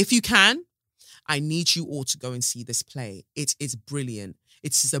see this. If you can, I need you all to go and see this play. It is brilliant.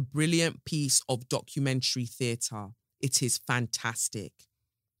 It is a brilliant piece of documentary theatre. It is fantastic.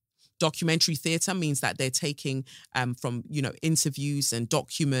 Documentary theatre means that they're taking from, interviews and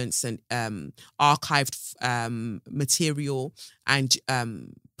documents and archived material and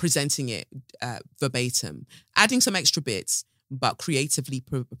presenting it verbatim, adding some extra bits, but creatively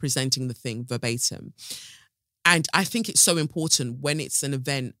presenting the thing verbatim. And I think it's so important when it's an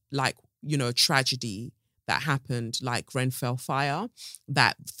event like, a tragedy that happened, like Grenfell fire,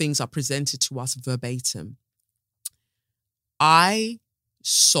 that things are presented to us verbatim. I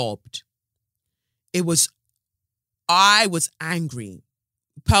sobbed. I was angry.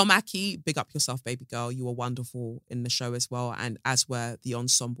 Pearl Mackie, big up yourself, baby girl. You were wonderful in the show as well. And as were the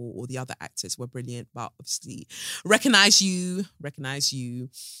ensemble, all the other actors were brilliant, but obviously recognize you.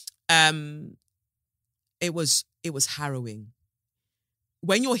 It was harrowing.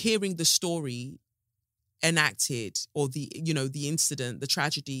 When you're hearing the story enacted, or the incident, the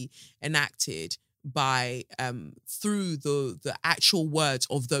tragedy enacted through the actual words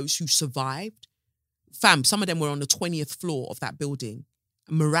of those who survived. Fam, some of them were on the 20th floor of that building.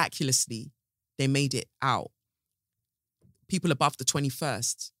 Miraculously, they made it out. People above the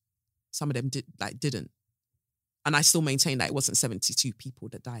 21st, some of them didn't. And I still maintain that it wasn't 72 people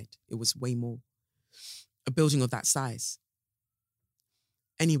that died. It was way more. A building of that size.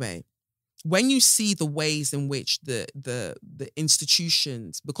 Anyway, when you see the ways in which the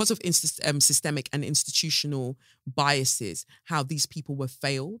institutions, because of systemic and institutional biases, how these people were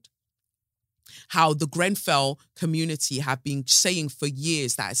failed, how the Grenfell community have been saying for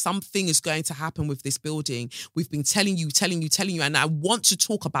years that something is going to happen with this building. We've been telling you. And I want to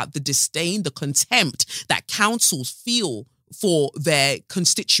talk about the disdain, the contempt that councils feel for their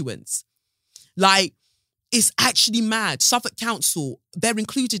constituents. Like, it's actually mad. Suffolk Council, they're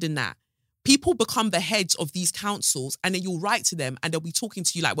included in that. People become the heads of these councils and then you'll write to them and they'll be talking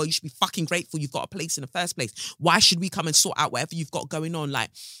to you like, well, you should be fucking grateful you've got a place in the first place. Why should we come and sort out whatever you've got going on?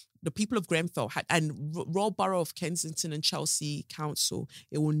 Like, the people of Grenfell and Royal Borough of Kensington and Chelsea Council,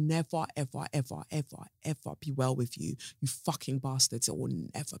 it will never, ever, ever, ever, ever be well with you. You fucking bastards. It will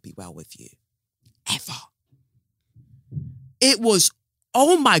never be well with you. Ever. It was,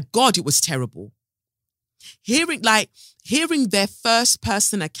 oh my God, it was terrible. Hearing their first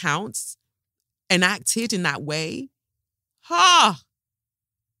person accounts enacted in that way.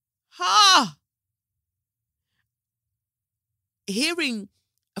 Hearing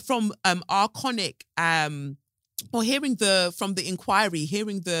from Arconic, or from the inquiry,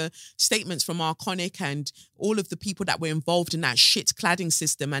 hearing the statements from Arconic and all of the people that were involved in that shit cladding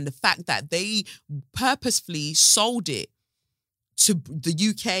system, and the fact that they purposefully sold it to the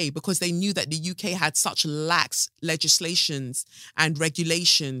UK because they knew that the UK had such lax legislations and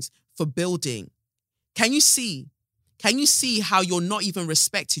regulations for building. Can you see how you're not even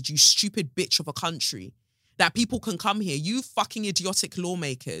respected, you stupid bitch of a country? That people can come here, you fucking idiotic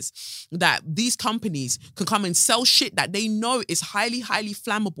lawmakers, that these companies can come and sell shit that they know is highly, highly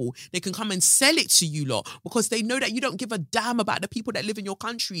flammable. They can come and sell it to you lot because they know that you don't give a damn about the people that live in your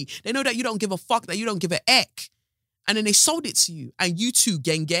country. They know that you don't give a fuck, that you don't give a eck. And then they sold it to you. And you too,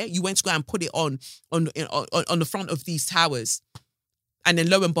 Genge, you went to go and put it on the front of these towers. And then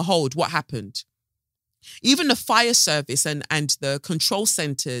lo and behold, what happened? Even the fire service and the control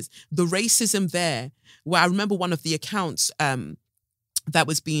centers, the racism there, where I remember one of the accounts that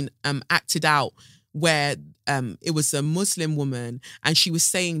was being acted out where it was a Muslim woman and she was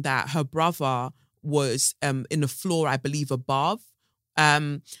saying that her brother was in the floor, I believe, above.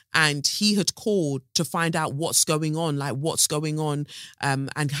 And he had called to find out what's going on,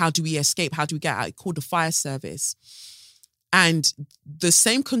 and how do we escape? How do we get out? He called the fire service. And the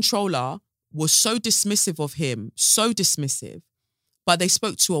same controller was so dismissive of him, but they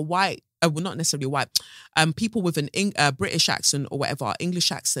spoke to a white, well, not necessarily a white, people with an British accent or whatever,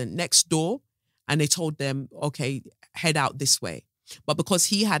 English accent next door, and they told them, okay, head out this way. But because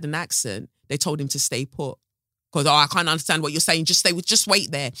he had an accent, they told him to stay put. Because, I can't understand what you're saying. Just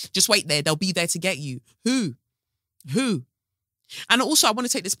wait there. Just wait there. They'll be there to get you. Who? And also, I want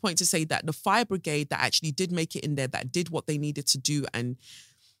to take this point to say that the fire brigade that actually did make it in there, that did what they needed to do, and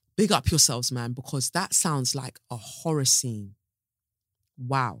big up yourselves, man, because that sounds like a horror scene.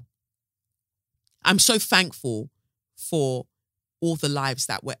 Wow. I'm so thankful for all the lives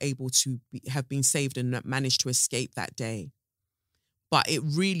that were able to have been saved and managed to escape that day. But it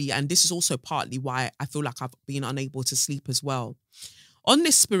really, and this is also partly why I feel like I've been unable to sleep as well. On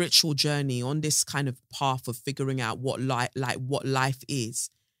this spiritual journey, on this kind of path of figuring out what life is,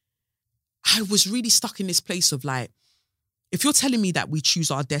 I was really stuck in this place of like, if you're telling me that we choose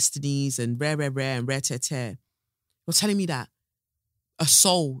our destinies and rare and rare, you're telling me that a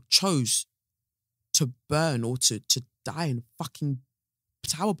soul chose to burn or to die in a fucking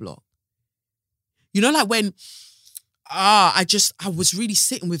tower block. You know, like when I was really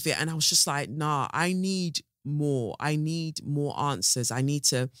sitting with it and I was just like, nah, I need more. I need more answers. I need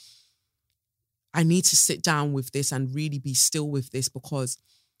to sit down with this and really be still with this, because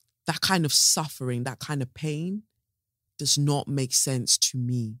that kind of suffering, that kind of pain does not make sense to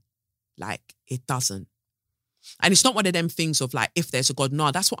me. Like, it doesn't. And it's not one of them things of like, if there's a God.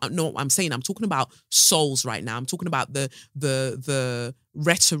 No, that's what I'm saying. I'm talking about souls right now. I'm talking about the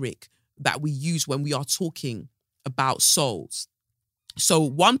rhetoric that we use when we are talking about souls. So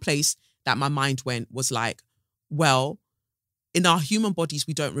one place that my mind went was like, well, in our human bodies,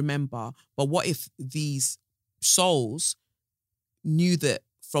 we don't remember. But what if these souls knew that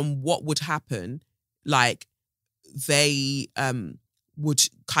from what would happen, like they would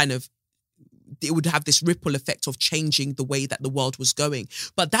kind of it would have this ripple effect of changing the way that the world was going.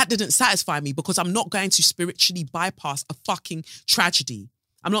 But that didn't satisfy me because I'm not going to spiritually bypass a fucking tragedy.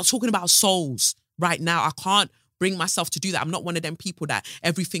 I'm not talking about souls right now. I can't bring myself to do that. I'm not one of them people that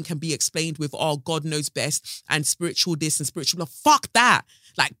everything can be explained with, oh, God knows best and spiritual this and spiritual blah. Fuck that.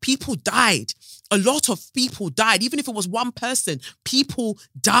 Like, people died. A lot of people died. Even if it was one person, people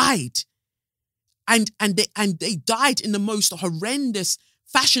died. And they died in the most horrendous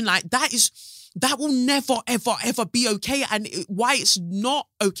fashion. Like, that will never, ever, ever be okay. And why it's not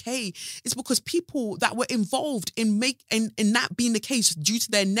okay is because people that were involved in that being the case due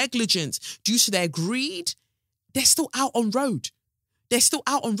to their negligence, due to their greed, they're still out on road. They're still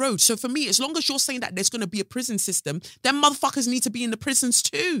out on road. So for me, as long as you're saying that there's going to be a prison system, then motherfuckers need to be in the prisons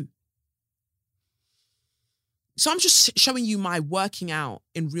too. So I'm just showing you my working out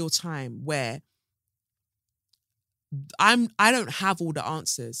in real time where I don't have all the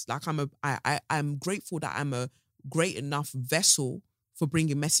answers. Like, I'm grateful that I'm a great enough vessel for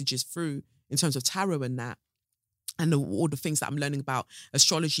bringing messages through in terms of tarot and that, and all the things that I'm learning about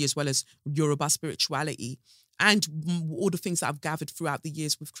astrology as well as Yoruba spirituality and all the things that I've gathered throughout the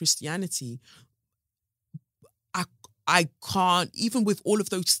years with Christianity. I can't, even with all of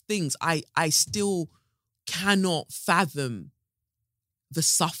those things, I still cannot fathom the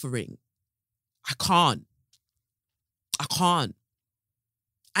suffering. I can't.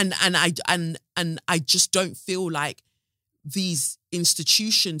 And I just don't feel like these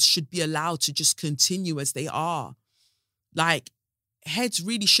institutions should be allowed to just continue as they are. Like, heads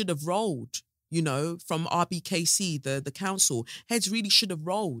really should have rolled, you know, from RBKC, the council. Heads really should have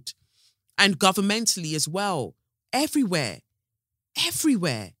rolled. And governmentally as well. Everywhere.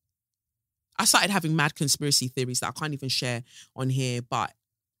 I started having mad conspiracy theories that I can't even share on here, but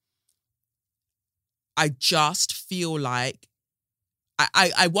I just feel like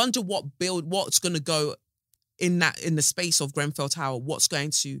I wonder what's going to go in the space of Grenfell Tower. What's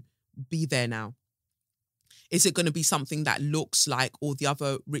going to be there now? Is it going to be something that looks like all the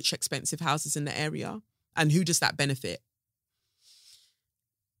other rich, expensive houses in the area? And who does that benefit?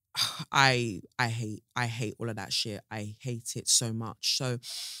 I hate all of that shit. I hate it so much. So,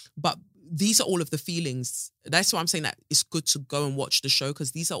 but these are all of the feelings. That's why I'm saying that it's good to go and watch the show,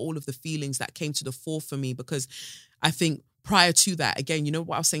 because these are all of the feelings that came to the fore for me, because I think prior to that, again, you know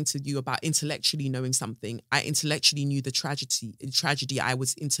what I was saying to you about intellectually knowing something? I intellectually knew the tragedy. I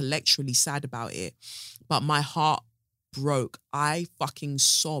was intellectually sad about it, but my heart broke. I fucking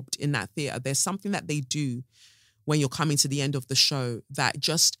sobbed in that theater. There's something that they do when you're coming to the end of the show that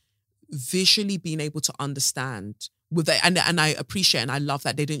just visually being able to understand with it, and I appreciate and I love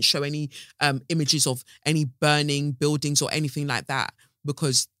that they didn't show any images of any burning buildings or anything like that,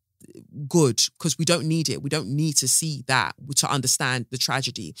 because we don't need it. We don't need to see that to understand the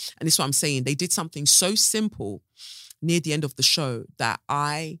tragedy. And this is what I'm saying. They did something so simple near the end of the show that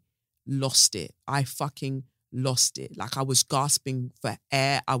I lost it. I fucking lost it. Like, I was gasping for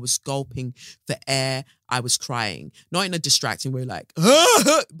air. I was gulping for air. I was crying. Not in a distracting way, like,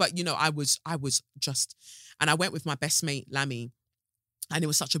 but you know, I was just, and I went with my best mate, Lammy, and it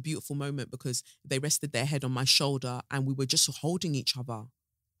was such a beautiful moment because they rested their head on my shoulder and we were just holding each other,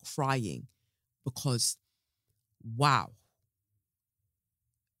 crying, because, wow.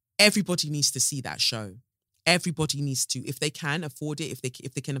 Everybody needs to see that show. Everybody needs to, if they can afford it, if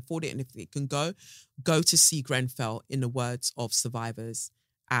they can afford it and if they can go to see Grenfell, in the words of survivors,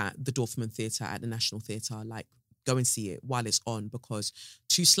 at the Dorfman Theatre, at the National Theatre. Like, go and see it while it's on, because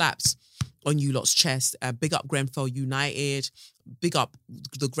 2 slaps on you lot's chest. Big up Grenfell United. Big up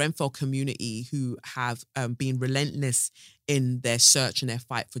the Grenfell community who have been relentless in their search and their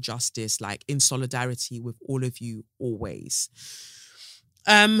fight for justice, like in solidarity with all of you always.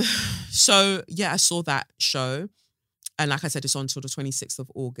 So yeah, I saw that show, and like I said, it's on till the 26th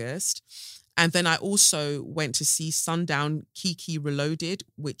of August. And then I also went to see Sundown Kiki Reloaded,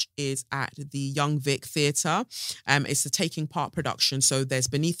 which is at the Young Vic Theatre. It's a taking part production. So there's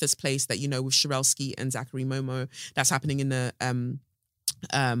Beneath Us Place that, you know, with Sherelle Skeet and Zachary Momo, that's happening in the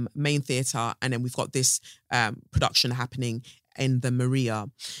main theatre. And then we've got this production happening in the Maria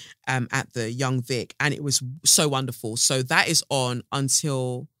at the Young Vic, and it was so wonderful. So that is on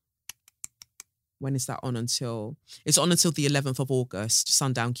until, when is that on until? It's on until the 11th of August,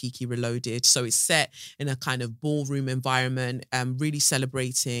 Sundown Kiki Reloaded. So it's set in a kind of ballroom environment, really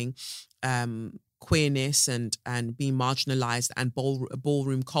celebrating queerness and being marginalised and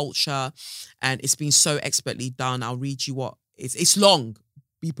ballroom culture. And it's been so expertly done. I'll read you what it's long.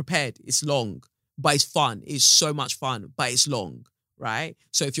 Be prepared. It's long. But it's fun. It's so much fun, but it's long, right?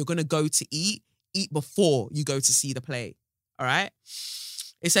 So if you're going to go to eat before you go to see the play, all right?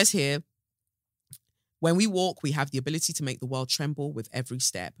 It says here, When we walk, we have the ability to make the world tremble with every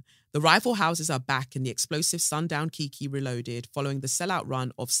step. The rival houses are back in the explosive Sundown Kiki Reloaded following the sellout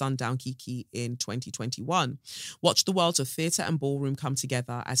run of Sundown Kiki in 2021. Watch the worlds of theatre and ballroom come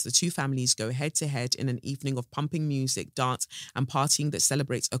together as the two families go head-to-head in an evening of pumping music, dance and partying that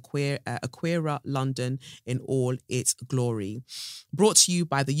celebrates a queerer London in all its glory. Brought to you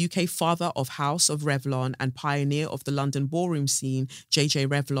by the UK father of House of Revlon and pioneer of the London ballroom scene, JJ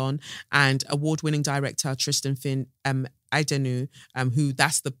Revlon, and award-winning director Tristan Finn Idenu, who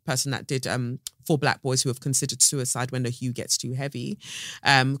that's the person that did For Black Boys Who Have Considered Suicide When the Hue Gets Too Heavy.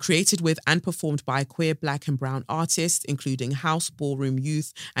 Created with and performed by queer, black and brown artists, including House, Ballroom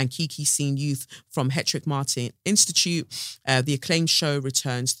Youth and Kiki Scene Youth from Hetrick Martin Institute. The acclaimed show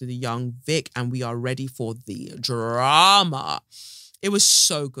returns to the young Vic, and we are ready for the drama. It was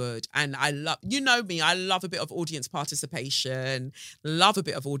so good. And I love, you know me, I love a bit of audience participation. It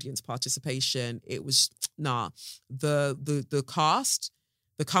was, the cast,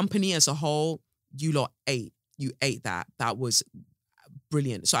 the company as a whole, you ate that. That was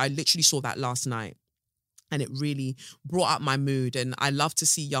brilliant. So I literally saw that last night. And it really brought up my mood. And I love to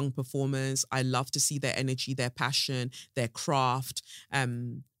see young performers. I love to see their energy, their passion, their craft.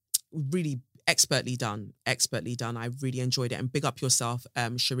 Really expertly done. I really enjoyed it. And big up yourself,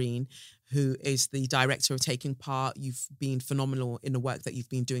 Shireen, who is the director of Taking Part. You've been phenomenal in the work that you've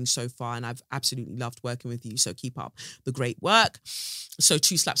been doing so far, and I've absolutely loved working with you. So keep up the great work. So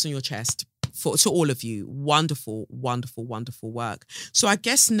 2 slaps on your chest to all of you. Wonderful, wonderful, wonderful work. So I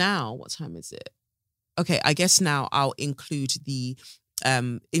guess now, what time is it? Okay, I guess now I'll include the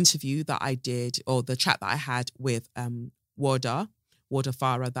interview that I did, or the chat that I had with Warda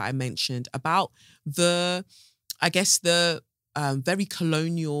Farah that I mentioned about the very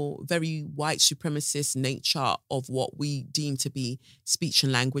colonial, very white supremacist nature of what we deem to be speech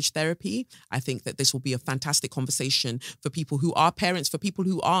and language therapy. I think that this will be a fantastic conversation for people who are parents, for people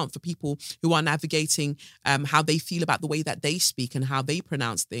who aren't, for people who are navigating how they feel about the way that they speak and how they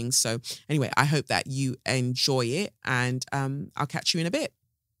pronounce things. So anyway, I hope that you enjoy it, and I'll catch you in a bit.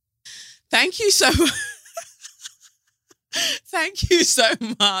 Thank you so much. Thank you so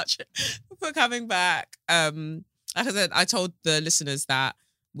much for coming back. Like I said, I told the listeners that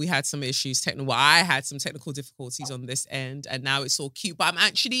we had some issues, I had some technical difficulties on this end, and now it's all cute. But I'm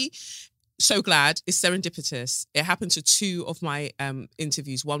actually so glad. It's serendipitous. It happened to 2 of my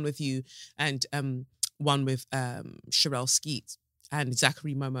interviews, one with you and one with Sherelle Skeet and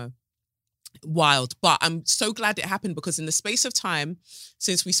Zachary Momo. Wild. But I'm so glad it happened, because in the space of time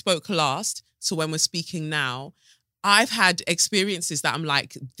since we spoke last to when we're speaking now, I've had experiences that I'm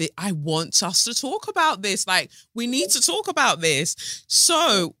like, I want us to talk about this. Like, we need to talk about this.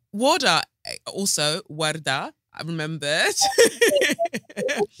 So, Warda, I remembered.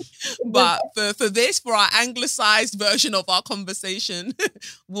 But for our anglicized version of our conversation,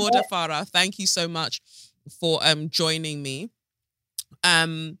 Warda Farah, thank you so much for joining me.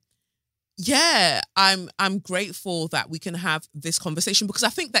 Yeah, I'm grateful that we can have this conversation, because I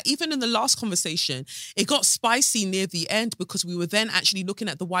think that even in the last conversation, it got spicy near the end, because we were then actually looking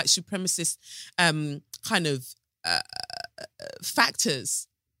at the white supremacist kind of factors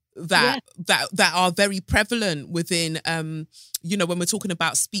that are very prevalent within when we're talking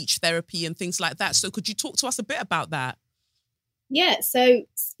about speech therapy and things like that. So could you talk to us a bit about that? Yeah, so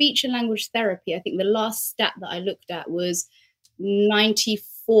speech and language therapy, I think the last stat that I looked at was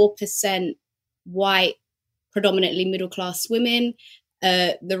 94% white, predominantly middle-class women.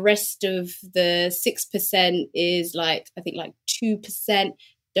 The rest of the 6% is like 2%.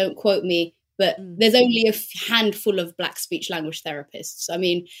 Don't quote me, but there's only a handful of Black speech language therapists. I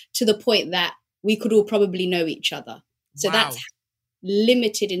mean, to the point that we could all probably know each other. So that's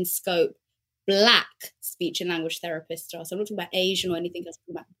limited in scope. Black speech and language therapists are. So I'm not talking about Asian or anything else,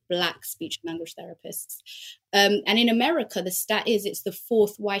 I'm talking about Black speech and language therapists. And in America, the stat is it's the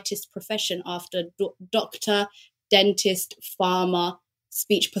 4th whitest profession after doctor, dentist, farmer,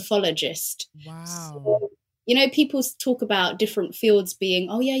 speech pathologist. Wow. So, people talk about different fields being,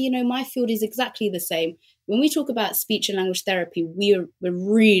 my field is exactly the same. When we talk about speech and language therapy, we're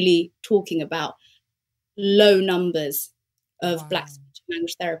really talking about low numbers of Black speech and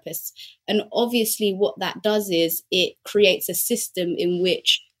language therapists. And obviously what that does is it creates a system in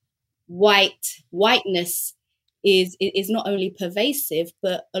which whiteness is not only pervasive,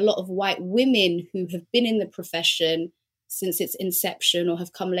 but a lot of white women who have been in the profession since its inception or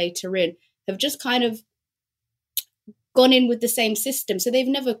have come later in have just kind of gone in with the same system. So they've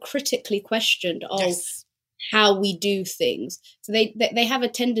never critically questioned, how we do things. So they have a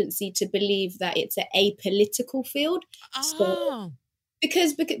tendency to believe that it's an apolitical field. So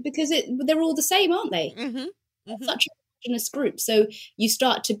they're all the same, aren't they? Such a homogenous group. So you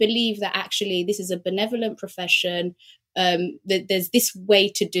start to believe that actually this is a benevolent profession, that there's this way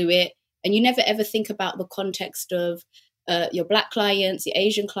to do it, and you never ever think about the context of your Black clients, your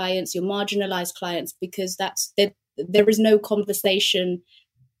Asian clients, your marginalized clients, because there is no conversation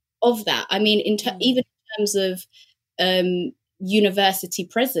of that. I mean, even in terms of university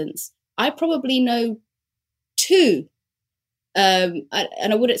presence, I probably know two, and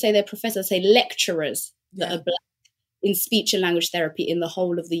I wouldn't say they're professors, I'd say lecturers that are Black in speech and language therapy in the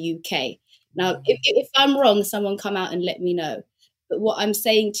whole of the UK. Now, if I'm wrong, someone come out and let me know. But what I'm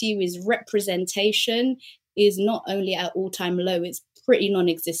saying to you is representation is not only at all-time low, it's pretty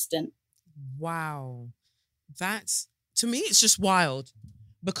non-existent. Wow. That's, to me, it's just wild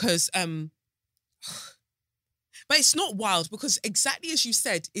because, but it's not wild because exactly as you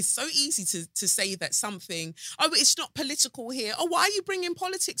said, it's so easy to say that something, oh, it's not political here. Oh, why are you bringing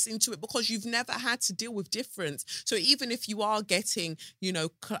politics into it? Because you've never had to deal with difference. So even if you are getting,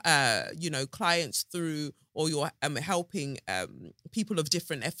 clients through, or you're helping people of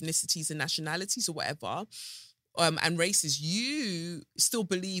different ethnicities and nationalities or whatever, and races, you still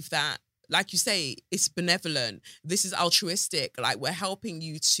believe that, like you say, it's benevolent. This is altruistic. Like, we're helping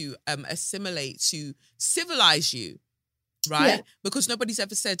you to assimilate, to civilize you, right? Yeah. Because nobody's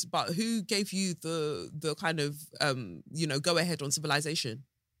ever said, but who gave you the kind of, go ahead on civilization?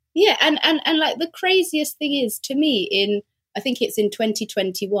 Yeah, and like the craziest thing is, to me, I think it's in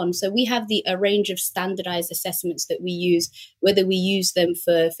 2021. So we have a range of standardized assessments that we use, whether we use them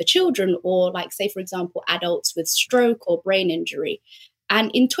for children or, like, say, for example, adults with stroke or brain injury. And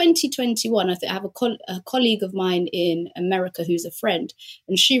in 2021, I have a colleague of mine in America who's a friend,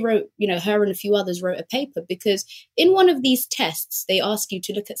 and she wrote, her and a few others wrote a paper because in one of these tests, they ask you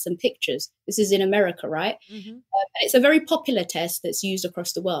to look at some pictures. This is in America, right? Mm-hmm. It's a very popular test that's used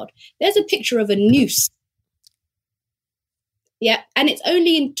across the world. There's a picture of a noose. Yeah. And it's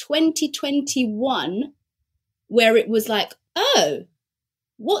only in 2021 where it was like, oh,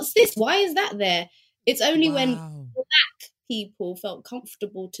 what's this? Why is that there? It's only when Black people felt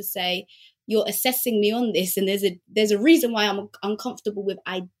comfortable to say, you're assessing me on this, and there's a reason why I'm uncomfortable with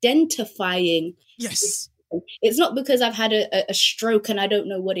identifying. Yes. It's not because I've had a stroke and I don't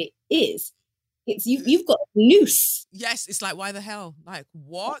know what it is. It's you've got a noose. Yes, it's like, why the hell? Like,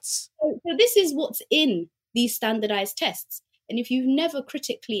 what? So this is what's in these standardized tests. And if you've never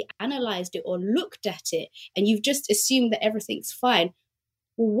critically analyzed it or looked at it, and you've just assumed that everything's fine,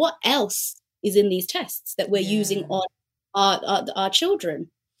 well, what else is in these tests that we're using on our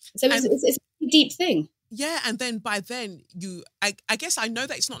children? So it's a deep thing. Yeah, and then by then I guess I know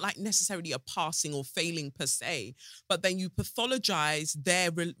that it's not like necessarily a passing or failing per se, but then you pathologize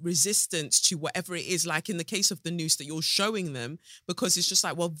their resistance to whatever it is, like in the case of the noose that you're showing them, because it's just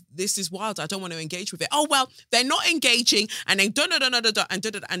like, well, this is wild, I don't want to engage with it. Oh, well, they're not engaging, and they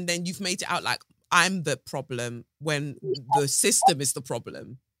and then you've made it out like I'm the problem when the system is the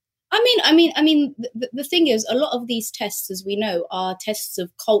problem. I mean, the thing is, a lot of these tests, as we know, are tests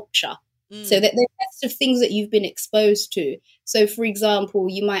of culture. So that they're tests of things that you've been exposed to. So, for example,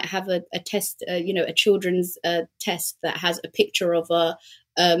 you might have a test, a children's test that has a picture of a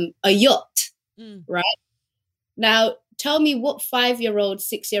yacht, right? Now, tell me what 5-year-old,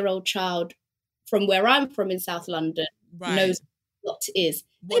 6-year-old child from where I'm from in South London knows what it is.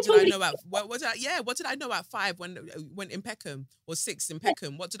 What did I know at what did I know at 5 when in Peckham, or 6 in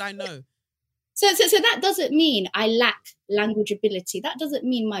Peckham? What did I know? So that doesn't mean I lack language ability. That doesn't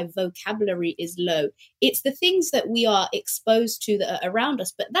mean my vocabulary is low. It's the things that we are exposed to that are around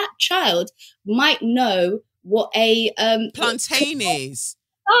us. But that child might know what a plantain is.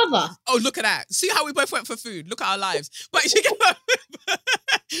 Lava. Oh, look at that. See how we both went for food. Look at our lives. But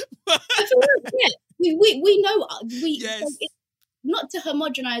we know. Yes. So not to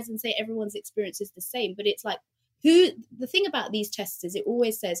homogenize and say everyone's experience is the same, but it's like, the thing about these tests is it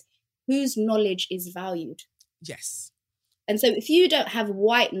always says whose knowledge is valued. Yes. And so if you don't have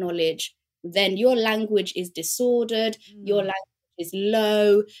white knowledge, then your language is disordered, your language is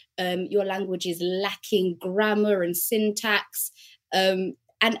low, your language is lacking grammar and syntax, and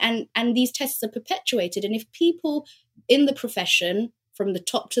these tests are perpetuated. And if people in the profession, from the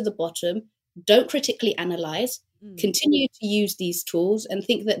top to the bottom, don't critically analyze, continue to use these tools and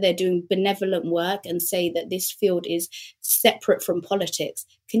think that they're doing benevolent work and say that this field is separate from politics,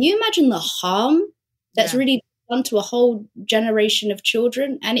 can you imagine the harm that's really done to a whole generation of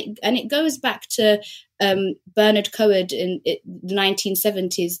children? And it goes back to Bernard Cohen in the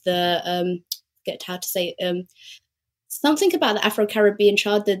 1970s, forget how to say it, something about the Afro-Caribbean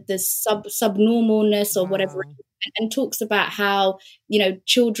child, the subnormalness or whatever. and talks about how,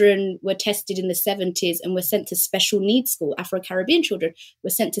 children were tested in the 70s and were sent to special needs school. Afro-Caribbean children were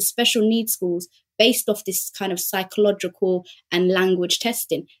sent to special needs schools based off this kind of psychological and language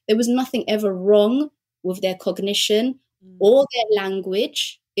testing. There was nothing ever wrong with their cognition or their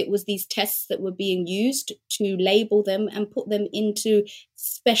language. It was these tests that were being used to label them and put them into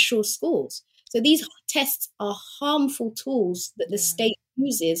special schools. So these tests are harmful tools that the state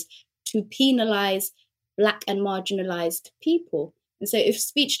uses to penalize Black and marginalized people. And so if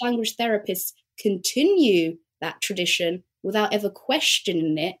speech language therapists continue that tradition without ever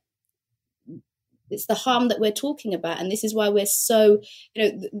questioning it, it's the harm that we're talking about. And this is why we're so,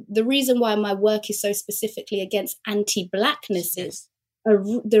 the reason why my work is so specifically against anti-Blackness is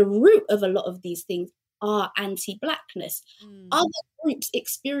the root of a lot of these things are anti-Blackness. Other groups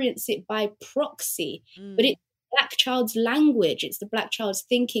experience it by proxy, but it's the Black child's language, it's the Black child's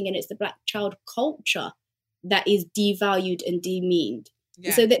thinking, and it's the Black child culture that is devalued and demeaned.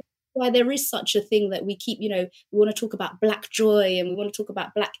 Yeah. So that's why there is such a thing that we keep, we want to talk about Black joy and we want to talk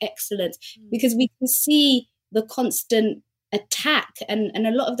about Black excellence, because we can see the constant attack. And a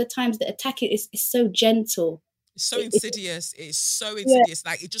lot of the times the attack is so gentle. It's so insidious. It's so insidious.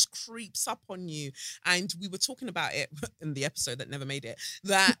 Like, it just creeps up on you. And we were talking about it in the episode that never made it,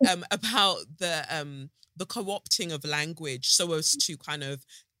 that about the co-opting of language so as to kind of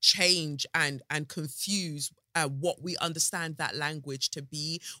change and confuse what we understand that language to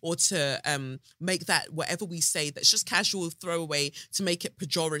be, or to make that whatever we say that's just casual throwaway to make it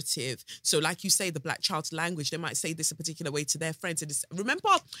pejorative. So like you say, the Black child's language, they might say this a particular way to their friends. And remember,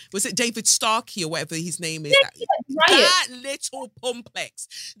 was it David Starkey or whatever his name is? That little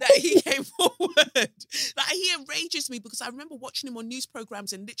complex that he came forward. Like, he enrages me, because I remember watching him on news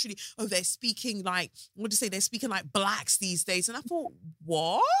programs and literally, they're speaking like, they're speaking like Blacks these days. And I thought,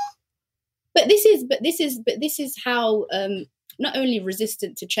 what? But this is how not only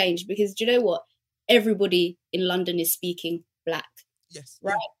resistant to change, because do you know what? Everybody in London is speaking Black. Yes.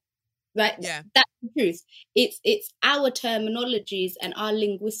 Right? Right? Yeah. That's the truth. It's our terminologies and our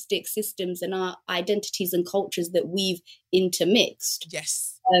linguistic systems and our identities and cultures that we've intermixed.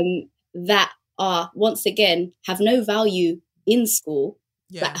 Yes. That are, once again, have no value in school,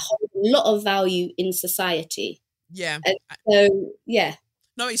 but hold a lot of value in society. Yeah. And so, yeah.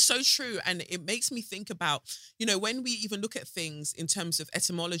 No, it's so true. And it makes me think about, when we even look at things in terms of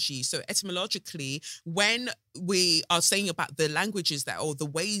etymology. So etymologically, when we are saying about the languages or the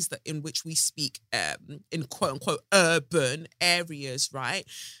ways that in which we speak in quote unquote urban areas, right?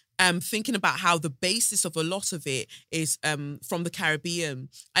 Thinking about how the basis of a lot of it is from the Caribbean,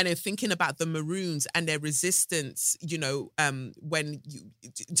 and then thinking about the Maroons and their resistance, when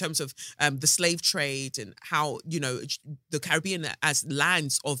in terms of the slave trade, and how, the Caribbean as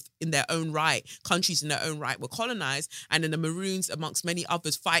lands in their own right, countries in their own right, were colonized, and then the Maroons, amongst many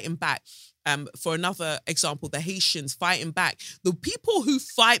others, fighting back. For another example, the Haitians fighting back. The people who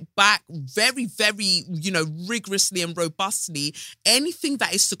fight back very, very, rigorously and robustly, anything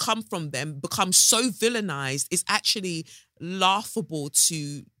that is to come from them becomes so villainized, it's actually laughable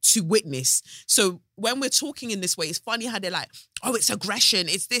to witness. So when we're talking in this way, it's funny how they're like, it's aggression,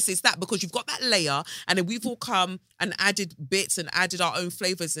 it's this, it's that, because you've got that layer, and then we've all come and added bits and added our own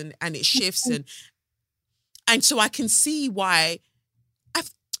flavors, and it shifts. And so I can see why.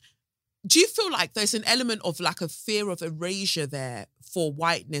 Do you feel like there's an element of like a fear of erasure there for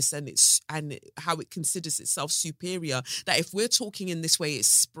whiteness and how it considers itself superior? That if we're talking in this way, it's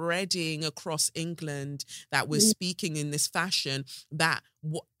spreading across England, that we're speaking in this fashion, that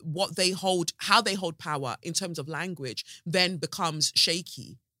what they hold, how they hold power in terms of language, then becomes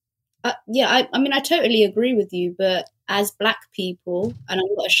shaky. I mean, I totally agree with you. But as Black people, and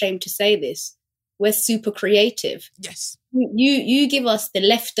I'm not ashamed to say this, we're super creative. Yes. You give us the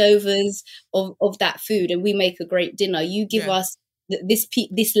leftovers of that food and we make a great dinner. You give us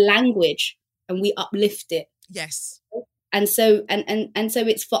this language and we uplift it. Yes. And so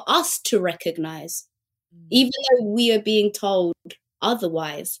it's for us to recognize, even though we are being told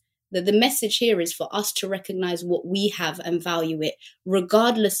otherwise, that the message here is for us to recognize what we have and value it,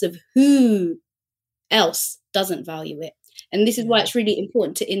 regardless of who else doesn't value it. And this is why it's really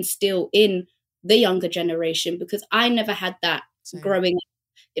important to instill in the younger generation, because I never had that growing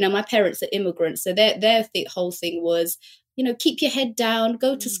up. My parents are immigrants, so their whole thing was, keep your head down,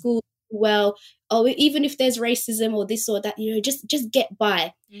 go to school well. Oh, even if there's racism or this or that, just get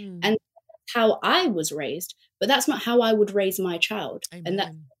by. And that's how I was raised, but that's not how I would raise my child. Amen.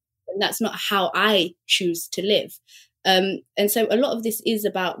 And that's not how I choose to live. And so a lot of this is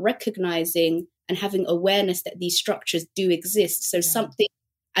about recognizing and having awareness that these structures do exist. So something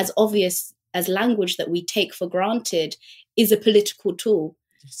as obvious as language that we take for granted is a political tool.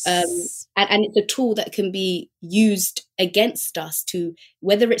 Yes. And it's a tool that can be used against us, to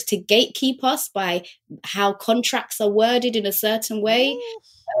whether it's to gatekeep us by how contracts are worded in a certain way.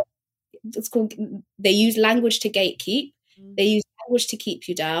 It's called, they use language to gatekeep. They use language to keep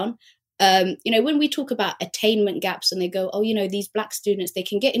you down. When we talk about attainment gaps and they go, oh, these Black students, they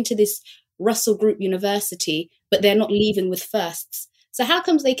can get into this Russell Group University, but they're not leaving with firsts. So how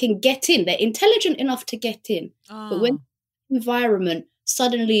comes they can get in? They're intelligent enough to get in. But when environment,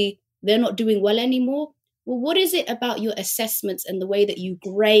 suddenly they're not doing well anymore. Well, what is it about your assessments and the way that you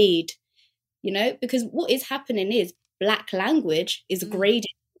grade? Because what is happening is Black language is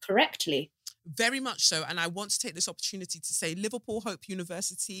graded correctly. Very much so. And I want to take this opportunity to say, Liverpool Hope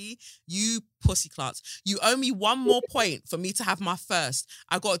University, you pussy clarts, you owe me one more point for me to have my first.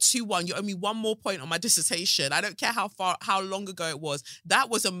 I got a 2-1. You owe me one more point on my dissertation. I don't care how long ago it was. That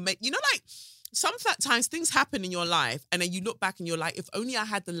was sometimes things happen in your life and then you look back and you're like, if only I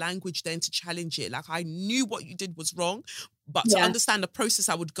had the language then to challenge it. Like, I knew what you did was wrong, but to understand the process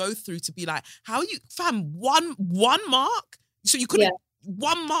I would go through to be like, how you, fam, one mark? So you couldn't,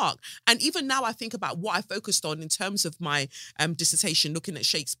 1 mark. And even now I think about what I focused on in terms of my dissertation, looking at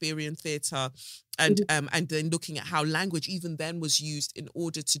Shakespearean theatre and then looking at how language even then was used in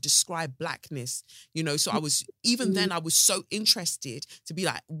order to describe Blackness, so I was, even then I was so interested to be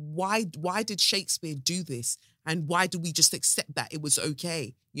like, why did Shakespeare do this? And why do we just accept that it was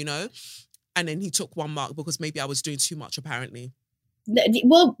okay, And then he took 1 mark because maybe I was doing too much, apparently.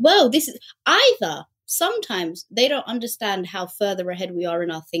 Well, this is either. Sometimes they don't understand how further ahead we are in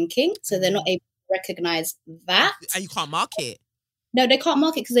our thinking, so they're not able to recognize that. And you can't mark it. No, they can't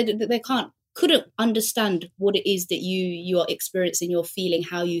mark it because they couldn't understand what it is that you are experiencing, you're feeling,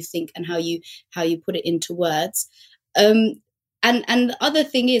 how you think, and how you put it into words. And the other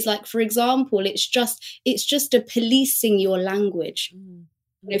thing is, like, for example, it's just a policing your language.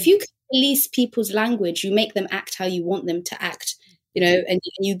 If you can police people's language, you make them act how you want them to act. And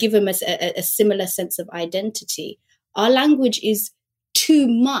you give them a similar sense of identity. Our language is too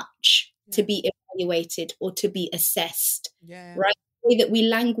much to be evaluated or to be assessed, right? The way that we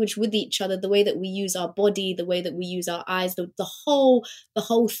language with each other, the way that we use our body, the way that we use our eyes, the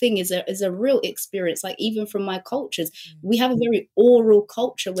whole thing is a real experience. Like, even from my cultures, we have a very oral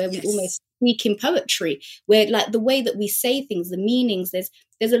culture where we almost speak in poetry, where, like, the way that we say things, the meanings,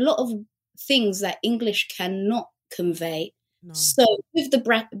 there's a lot of things that English cannot convey. No. So with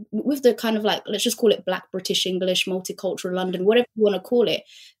the kind of, like, let's just call it Black British English, multicultural London, whatever you want to call it,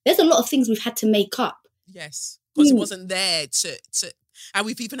 there's a lot of things we've had to make up. Yes, because it wasn't there to and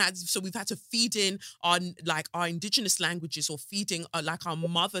we've had to feed in our indigenous languages, or feeding like our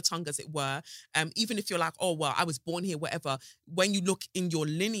mother tongue, as it were. Even if you're like, oh well, I was born here, whatever. When you look in your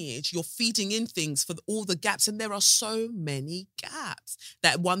lineage, you're feeding in things for all the gaps, and there are so many gaps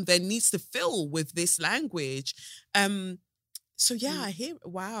that one then needs to fill with this language. So I hear.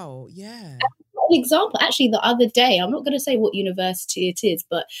 Wow, yeah. An example, actually, the other day, I'm not going to say what university it is,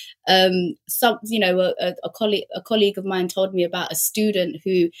 but a colleague of mine told me about a student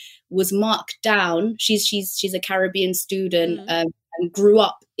who was marked down. She's a Caribbean student and grew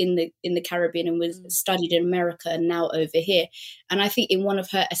up in the Caribbean and was studied in America and now over here. And I think in one of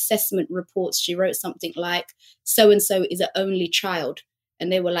her assessment reports, she wrote something like, "So and so is an only child,"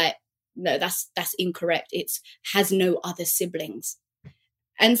 and they were like, no, that's incorrect. It's has no other siblings.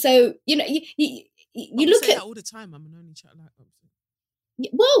 And so, you look at that all the time. I'm an only child.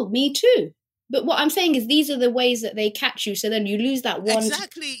 Well, me too. But what I'm saying is, these are the ways that they catch you. So then you lose that one.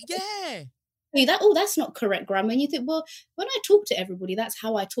 Exactly. Yeah. That's not correct grammar. And you think, well, when I talk to everybody, that's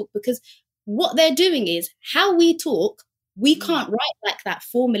how I talk, because what they're doing is how we talk. We can't write like that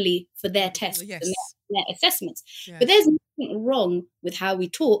formally for their tests and their assessments. Yes. But there's nothing wrong with how we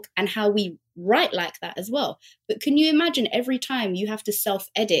talk and how we write like that as well. But can you imagine every time you have to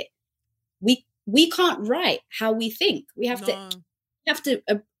self-edit? We can't write how we think. We have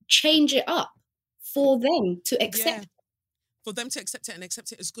to change it up for them to accept. For them to accept it and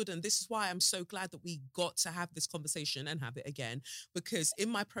accept it as good. And this is why I'm so glad that we got to have this conversation and have it again, because in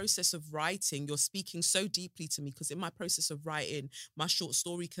my process of writing, you're speaking so deeply to me, because in my process of writing my short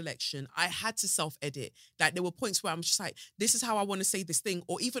story collection, I had to self-edit. Like, there were points where I'm just like, this is how I want to say this thing.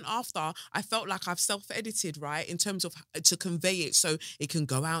 Or even after, I felt like I've self-edited, right, in terms of to convey it so it can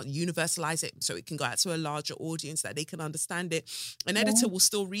go out, universalize it, so it can go out to a larger audience, that they can understand it. An editor will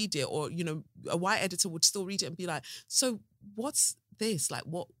still read it, or, a white editor would still read it and be like, so what's this? Like,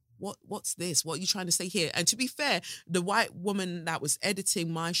 what what's this? What are you trying to say here? And to be fair, the white woman that was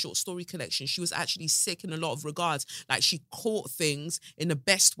editing my short story collection, she was actually sick in a lot of regards. Like, she caught things in the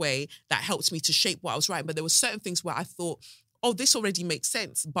best way that helped me to shape what I was writing. But there were certain things where I thought, oh, this already makes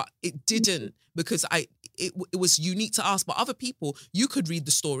sense, but it didn't, because it was unique to us. But other people, you could read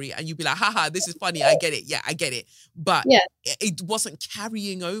the story and you'd be like, haha, this is funny. I get it. Yeah, I get it. But it wasn't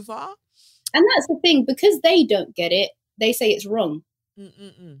carrying over. And that's the thing, because they don't get it, they say it's wrong.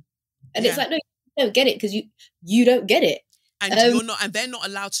 And it's like, no, you don't get it because you don't get it. And you're not, and they're not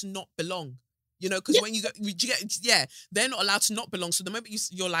allowed to not belong. You know, because when you get, they're not allowed to not belong. So the moment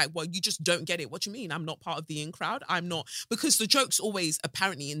you're like, well, you just don't get it. What do you mean? I'm not part of the in crowd. I'm not, because the joke's always,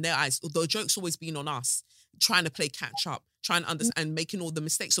 apparently in their eyes, the joke's always been on us, trying to play catch up, trying to understand and making all the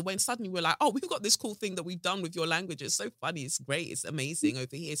mistakes. So when suddenly we're like, oh, we've got this cool thing that we've done with your language. It's so funny. It's great. It's amazing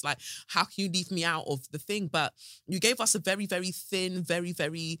over here. It's like, how can you leave me out of the thing? But you gave us a very, very thin, very,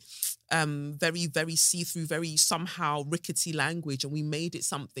 very, very, very see-through, very somehow rickety language. And we made it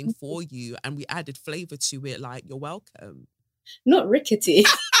something for you. And we added flavor to it. Like, you're welcome. Not rickety.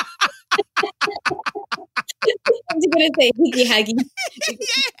 I'm just gonna say higgy haggy.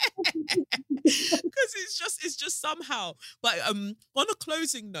 Because it's just somehow. But on a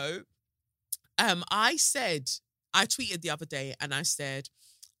closing note, I tweeted the other day and I said,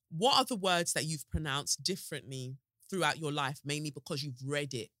 what are the words that you've pronounced differently throughout your life, mainly because you've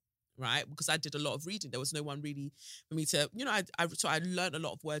read it, right? Because I did a lot of reading. There was no one really for me to, so I learned a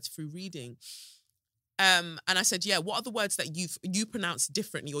lot of words through reading. And I said, yeah, what are the words that you pronounce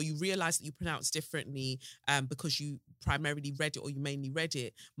differently, or you realize that you pronounce differently because you primarily read it or you mainly read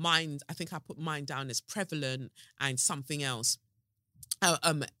it? Mine, I think I put mine down as prevalent and something else.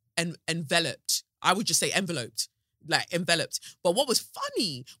 Enveloped. I would just say enveloped. Like enveloped. But what was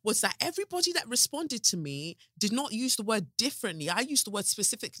funny was that everybody that responded to me did not use the word differently. I used the word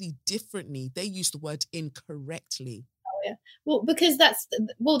specifically differently. They used the word incorrectly. Yeah. Well, because that's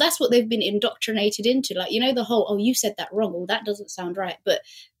what they've been indoctrinated into. Like, the whole, oh, you said that wrong. Oh, that doesn't sound right. But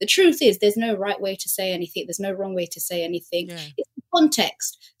the truth is, there's no right way to say anything. There's no wrong way to say anything. Yeah. It's the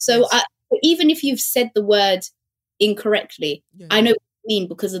context. So even if you've said the word incorrectly, I know what you mean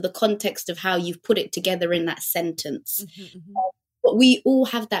because of the context of how you've put it together in that sentence. But we all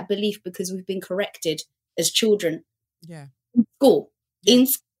have that belief because we've been corrected as children. Yeah. In school. Yeah. In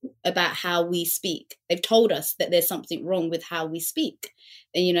school. About how we speak. They've told us that there's something wrong with how we speak,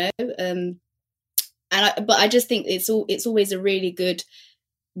 and but I just think it's always a really good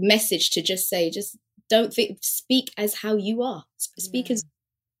message to just say, just don't speak as how you are. Speak as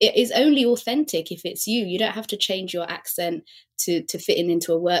it is only authentic if it's you. You don't have to change your accent to fit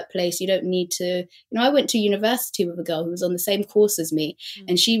into a workplace. You don't need to. I went to university with a girl who was on the same course as me,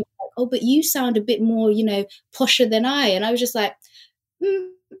 and she was like, "Oh, but you sound a bit more, posher than I." And I was just like,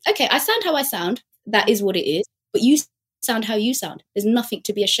 okay, I sound how I sound. That is what it is. But you sound how you sound. There's nothing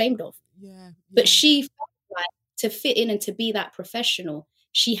to be ashamed of. Yeah. But she felt like to fit in and to be that professional,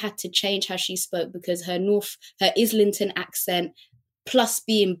 she had to change how she spoke because her Islington accent, plus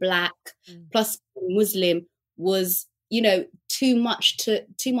being black, plus being Muslim, was too much to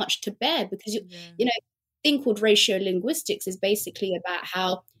bear because thing called ratiolinguistics is basically about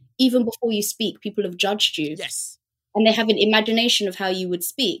how even before you speak, people have judged you. Yes. And they have an imagination of how you would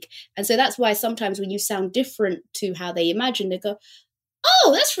speak. And so that's why sometimes when you sound different to how they imagine, they go,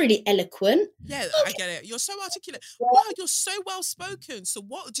 oh, that's really eloquent. Yeah, okay. I get it. You're so articulate. Yeah. Wow, you're so well spoken. So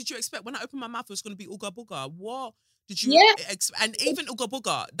what did you expect? When I opened my mouth, it was going to be Ooga Booga. What did you and even Ooga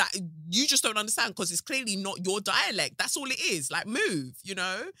Booga, that you just don't understand because it's clearly not your dialect. That's all it is. Like, move,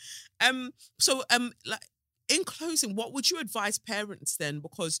 So like in closing, what would you advise parents then?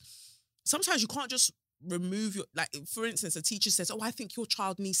 Because sometimes you can't just remove your, like, for instance, a teacher says, oh, I think your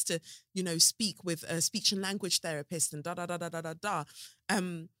child needs to, speak with a speech and language therapist and da.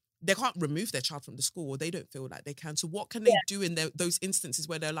 They can't remove their child from the school, or they don't feel like they can. So what can they do in those instances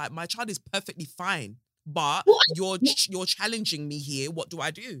where they're like, my child is perfectly fine, but you're challenging me here. What do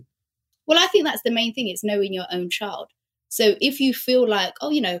I do? Well, I think that's the main thing. It's knowing your own child. So if you feel like,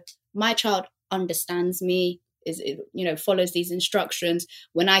 oh, my child understands me, follows these instructions.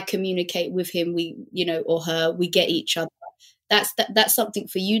 When I communicate with him, we, or her, we get each other. That's something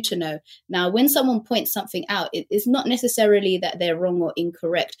for you to know. Now, when someone points something out, it's not necessarily that they're wrong or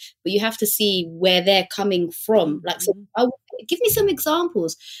incorrect, but you have to see where they're coming from. Like, so give me some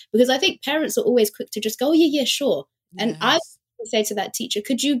examples, because I think parents are always quick to just go, oh, yeah, sure. Yes. And I would say to that teacher,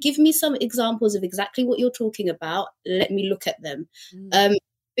 could you give me some examples of exactly what you're talking about? Let me look at them.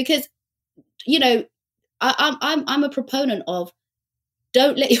 Because, I'm a proponent of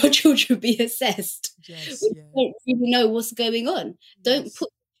don't let your children be assessed. Yes, you don't really know what's going on. Yes. Don't put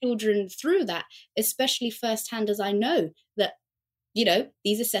children through that, especially firsthand, as I know that,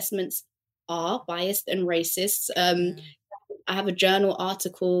 these assessments are biased and racist. I have a journal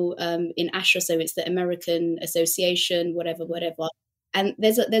article in ASHA, so it's the American Association, whatever. And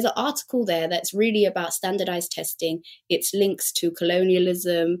there's an article there that's really about standardized testing. Its links to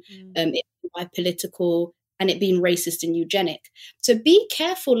colonialism, it being political, and it being racist and eugenic. So be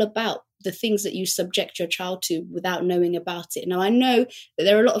careful about the things that you subject your child to without knowing about it. Now, I know that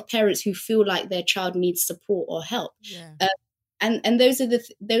there are a lot of parents who feel like their child needs support or help. Yeah. And those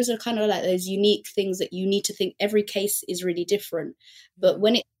are kind of like those unique things that you need to think. Every case is really different. But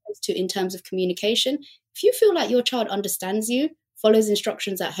when it comes to in terms of communication, if you feel like your child understands you, follows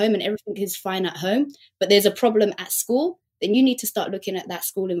instructions at home, and everything is fine at home, but there's a problem at school, then you need to start looking at that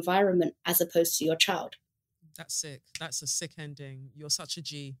school environment as opposed to your child. That's sick. That's a sick ending. You're such a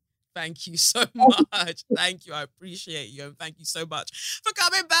G. Thank you so much. Thank you. I appreciate you. And thank you so much for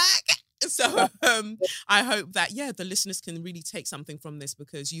coming back. So I hope that, the listeners can really take something from this,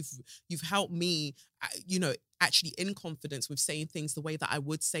 because you've helped me, actually in confidence with saying things the way that I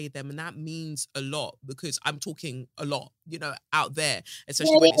would say them. And that means a lot, because I'm talking a lot, out there,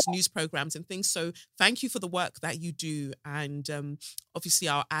 especially when it's news programs and things. So thank you for the work that you do. And obviously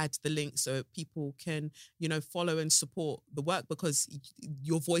I'll add the link so people can, follow and support the work, because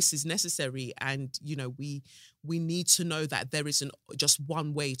your voice is necessary. And, we need to know that there isn't just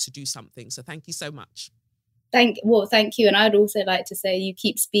one way to do something. So thank you so much. Thank you. And I'd also like to say you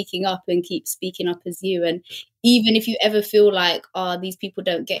keep speaking up and keep speaking up as you. And even if you ever feel like, these people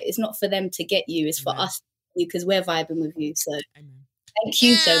don't get, it's not for them to get you, it's for us, because we're vibing with you. So thank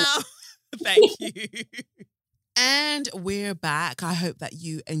you so much. Thank you. And we're back. I hope that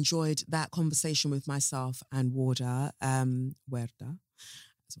you enjoyed that conversation with myself and Warda, Warda.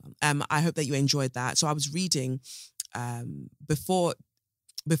 I hope that you enjoyed that. So I was reading before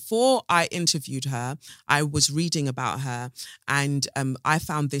I interviewed her, I was reading about her, and I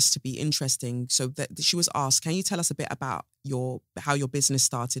found this to be interesting. So that she was asked, can you tell us a bit about how your business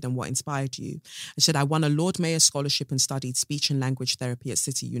started and what inspired you? I said, I won a Lord Mayor scholarship and studied speech and language therapy at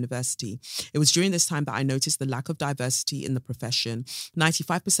City University. It was during this time that I noticed the lack of diversity in the profession.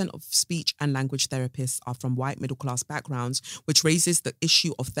 95% of speech and language therapists are from white middle-class backgrounds, which raises the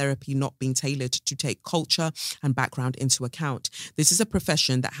issue of therapy not being tailored to take culture and background into account. This is a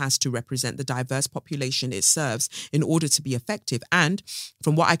profession that has to represent the diverse population it serves in order to be effective. And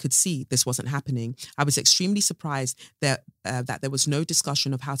from what I could see, this wasn't happening. I was extremely surprised that there was no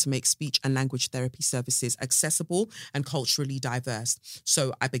discussion of how to make speech and language therapy services accessible and culturally diverse.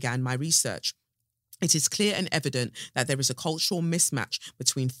 So I began my research. It is clear and evident that there is a cultural mismatch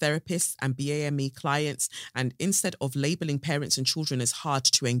between therapists and BAME clients, and instead of labeling parents and children as hard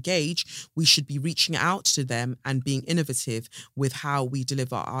to engage, we should be reaching out to them and being innovative with how we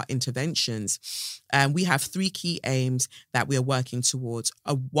deliver our interventions. We have 3 key aims that we are working towards.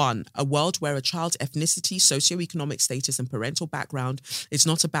 One, a world where a child's ethnicity, socioeconomic status, and parental background is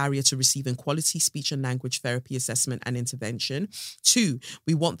not a barrier to receiving quality speech and language therapy assessment and intervention. 2,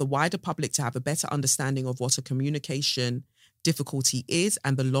 we want the wider public to have a better understanding of what a communication difficulty is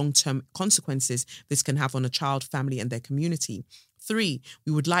and the long-term consequences this can have on a child, family, and their community. 3,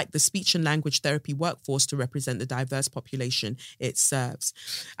 we would like the speech and language therapy workforce to represent the diverse population it serves.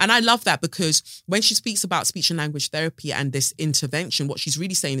 And I love that, because when she speaks about speech and language therapy and this intervention, what she's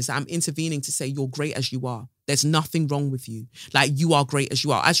really saying is that I'm intervening to say you're great as you are. There's nothing wrong with you. Like, you are great as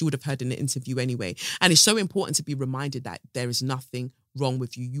you are, as you would have heard in the interview anyway. And it's so important to be reminded that there is nothing wrong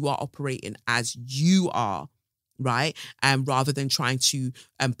with you. You are operating as you are, right? And rather than trying to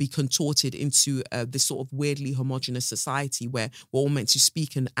be contorted into this sort of weirdly homogenous society where we're all meant to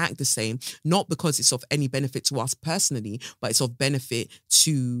speak and act the same, not because it's of any benefit to us personally, but it's of benefit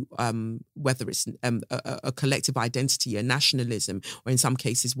to whether it's a collective identity, a nationalism, or in some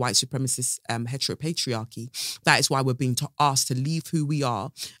cases, white supremacist heteropatriarchy. That is why we're being asked to leave who we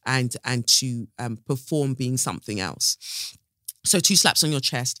are and to perform being something else. So 2 slaps on your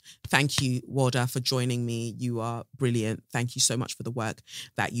chest. Thank you, Warda, for joining me. You are brilliant. Thank you so much for the work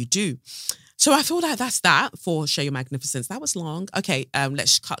that you do. So I feel like that's that for Share Your Magnificence. That was long. Okay,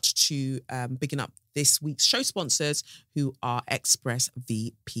 let's cut to bigging up this week's show sponsors, who are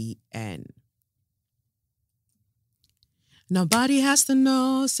ExpressVPN. Nobody has to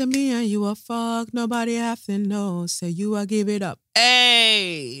know, say me and you are fuck. Nobody have to know, say you are give it up.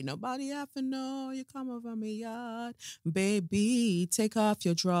 Hey, nobody have to know you come over me yard. Baby, take off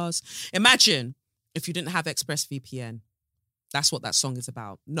your drawers. Imagine if you didn't have ExpressVPN. That's what that song is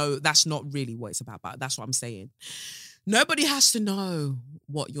about. No, that's not really what it's about, but that's what I'm saying. Nobody has to know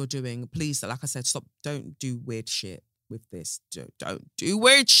what you're doing. Please, like I said, stop. Don't do weird shit. with this. Don't do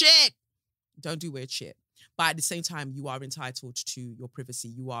weird shit. Don't do weird shit. But at the same time, you are entitled to your privacy.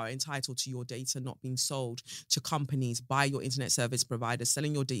 You are entitled to your data not being sold to companies by your internet service providers,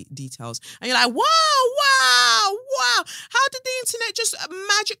 selling your details. And you're like, wow. How did the internet just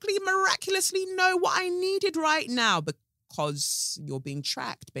magically, miraculously know what I needed right now? Because you're being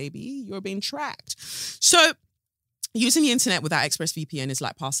tracked, baby. You're being tracked. So using the internet without ExpressVPN is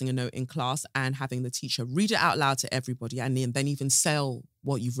like passing a note in class and having the teacher read it out loud to everybody and then even sell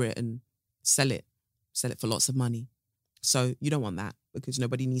what you've written. Sell it for lots of money. So you don't want that because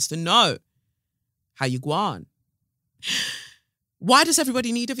nobody needs to know how you go on. Why does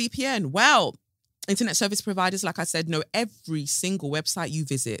everybody need a VPN? Well, internet service providers, like I said, know every single website you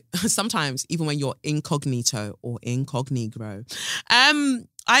visit, sometimes even when you're incognito or incognito.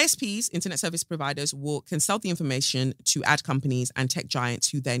 ISPs, internet service providers, can sell the information to ad companies and tech giants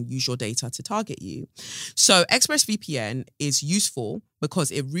who then use your data to target you. So ExpressVPN is useful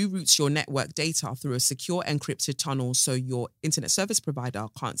because it reroutes your network data through a secure encrypted tunnel so your internet service provider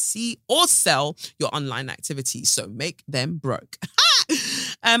can't see or sell your online activities. So make them broke.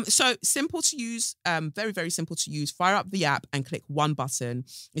 So simple to use, very, very simple to use. Fire up the app and click one button.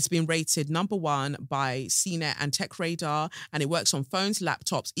 It's been rated #1 by CNET and TechRadar, and it works on phones,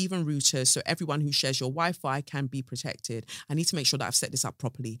 laptops, even routers, so everyone who shares your Wi-Fi can be protected. I need to make sure that I've set this up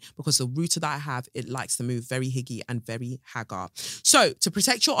properly because the router that I have, it likes to move very higgy and very haggard. So to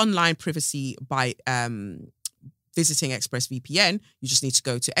protect your online privacy by visiting ExpressVPN, you just need to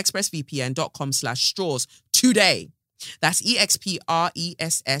go to expressvpn.com/straws today. That's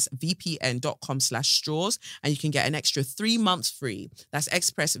expressvpn.com/straws, and you can get an extra 3 months free. That's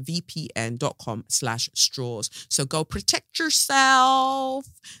expressvpn.com/straws. So go protect yourself.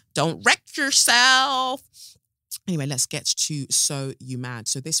 Don't wreck yourself. Anyway, let's get to So You Mad.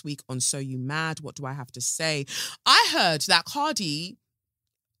 So this week on So You Mad, what do I have to say? I heard that Cardi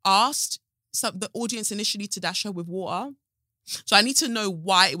asked the audience initially to dash her with water. So I need to know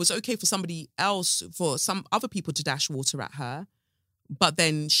why it was okay for for some other people to dash water at her, but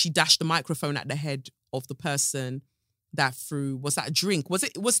then she dashed the microphone at the head of the person that threw, was that a drink? Was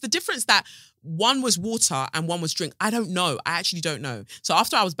the difference that one was water and one was drink? I don't know. I actually don't know. So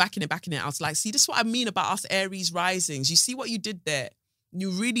after I was backing it, I was like, see, this is what I mean about us Aries risings. You see what you did there?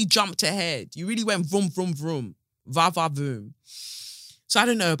 You really jumped ahead. You really went vroom, vroom, vroom, va, va, voom. So I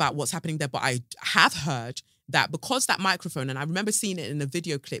don't know about what's happening there, but I have heard that because that microphone, and I remember seeing it in a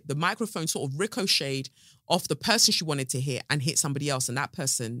video clip, the microphone sort of ricocheted off the person she wanted to hit and hit somebody else. And that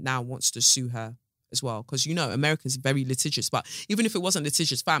person now wants to sue her as well. Because, you know, America's very litigious. But even if it wasn't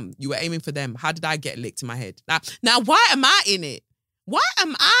litigious, fam, you were aiming for them. How did I get licked in my head? Now why am I in it? Why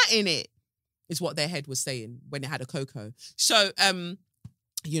am I in it? Is what their head was saying when it had a cocoa. So,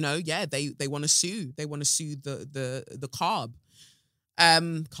 you know, yeah, they want to sue. They want to sue the carb.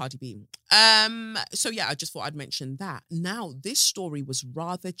 Cardi B. So yeah, I just thought I'd mention that. Now, this story was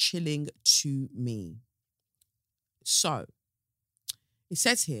rather chilling to me. So, it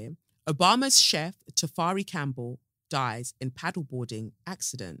says here, Obama's chef, Tafari Campbell, dies in paddleboarding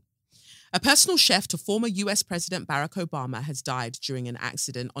accident. A personal chef to former US President Barack Obama has died during an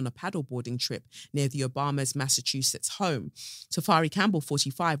accident on a paddleboarding trip near the Obama's Massachusetts home. Tafari Campbell,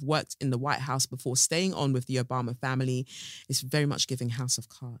 45, worked in the White House before staying on with the Obama family. It's very much giving House of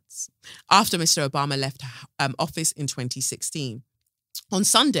Cards. After Mr. Obama left office in 2016. On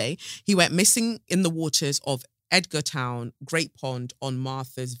Sunday, he went missing in the waters of Edgartown, Great Pond on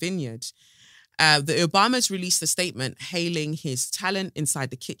Martha's Vineyard. The Obamas released a statement hailing his talent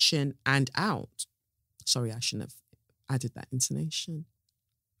inside the kitchen and out. Sorry, I shouldn't have added that intonation.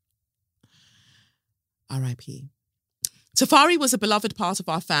 R.I.P. Tafari was a beloved part of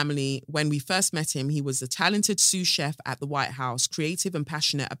our family. When we first met him, he was a talented sous chef at the White House, creative and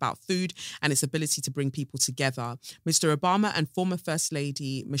passionate about food and its ability to bring people together. Mr. Obama and former First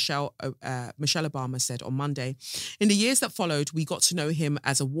Lady Michelle Obama said on Monday, in the years that followed, we got to know him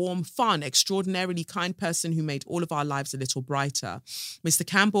as a warm, fun, extraordinarily kind person who made all of our lives a little brighter. Mr.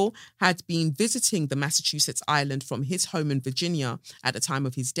 Campbell had been visiting the Massachusetts island from his home in Virginia at the time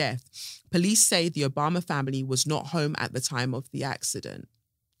of his death. Police say the Obama family was not home at the time of the accident.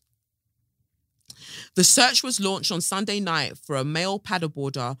 The search was launched on Sunday night for a male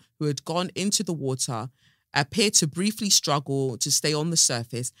paddleboarder who had gone into the water, appeared to briefly struggle to stay on the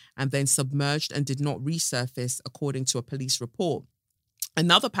surface, and then submerged and did not resurface, according to a police report.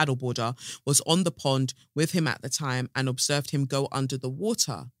 Another paddleboarder was on the pond with him at the time and observed him go under the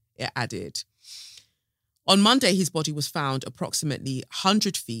water, it added. On Monday, his body was found approximately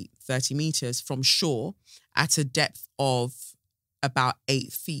 100 feet, 30 meters from shore at a depth of about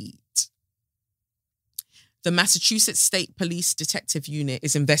 8 feet. The Massachusetts State Police Detective Unit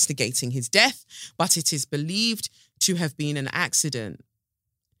is investigating his death, but it is believed to have been an accident.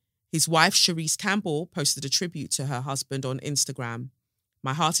 His wife, Sharice Campbell, posted a tribute to her husband on Instagram.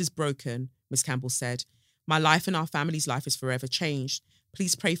 "My heart is broken," Ms. Campbell said. "My life and our family's life is forever changed.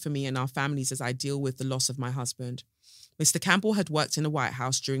 Please pray for me and our families as I deal with the loss of my husband." Mr. Campbell had worked in the White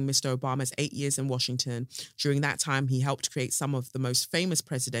House during Mr. Obama's 8 years in Washington. During that time, he helped create some of the most famous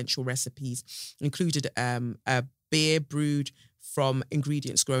presidential recipes, included a beer brewed from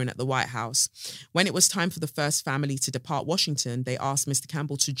ingredients grown at the White House. When it was time for the first family to depart Washington, they asked Mr.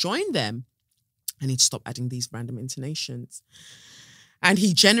 Campbell to join them. I need to stop adding these random intonations. And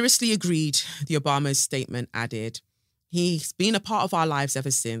he generously agreed, the Obama's statement added. "He's been a part of our lives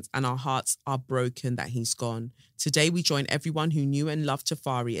ever since, and our hearts are broken that he's gone. Today, we join everyone who knew and loved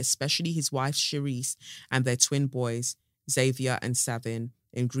Tafari, especially his wife, Sharice, and their twin boys, Xavier and Savin,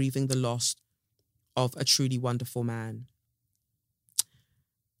 in grieving the loss of a truly wonderful man."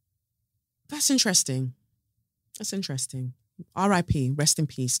 That's interesting. That's interesting. R.I.P., rest in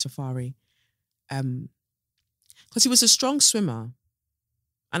peace, Tafari. Because he was a strong swimmer.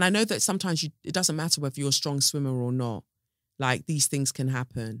 And I know that sometimes it doesn't matter whether you're a strong swimmer or not. Like, these things can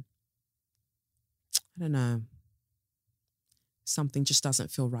happen. I don't know. Something just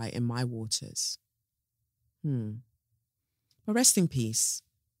doesn't feel right in my waters. But rest in peace.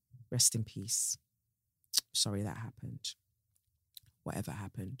 Rest in peace. Sorry that happened. Whatever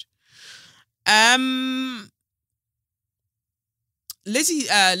happened. Lizzo?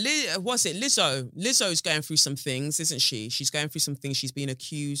 Lizzo's going through some things, isn't she? She's going through some things. She's been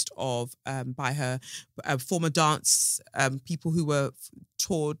accused of by her former dance people who were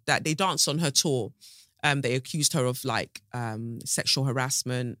toured, that they danced on her tour. They accused her of sexual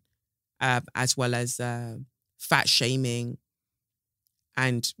harassment, as well as fat shaming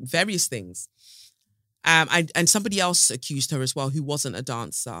and various things. And somebody else accused her as well, who wasn't a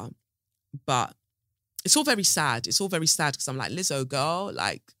dancer. But it's all very sad. It's all very sad because I'm like, Lizzo, girl,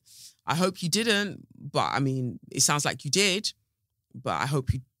 like, I hope you didn't. But I mean, it sounds like you did. But I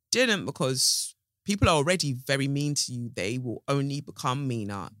hope you didn't, because people are already very mean to you. They will only become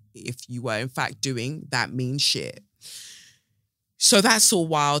meaner if you were in fact doing that mean shit. So that's all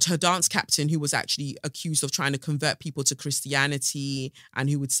wild. Her dance captain, who was actually accused of trying to convert people to Christianity and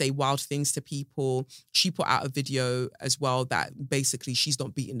who would say wild things to people, she put out a video as well that basically she's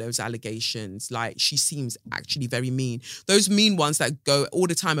not beating those allegations. Like, she seems actually very mean. Those mean ones that go on all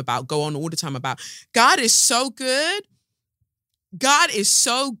the time about, God is so good. God is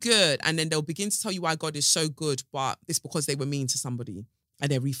so good. And then they'll begin to tell you why God is so good, but it's because they were mean to somebody and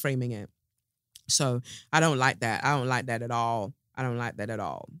they're reframing it. So I don't like that. I don't like that at all.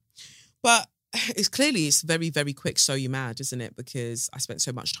 But it's very, very quick So You Mad, isn't it? Because I spent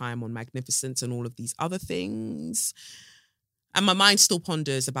so much time on Magnificent and all of these other things. And my mind still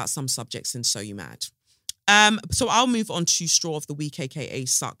ponders about some subjects in So You Mad. So I'll move on to Straw of the Week, aka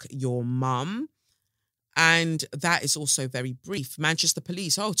Suck Your Mum. And that is also very brief. Manchester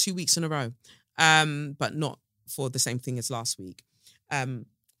Police, 2 weeks in a row. But not for the same thing as last week.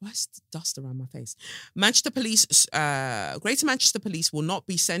 Why is the dust around my face? Greater Manchester Police will not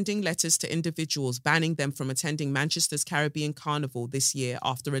be sending letters to individuals banning them from attending Manchester's Caribbean Carnival this year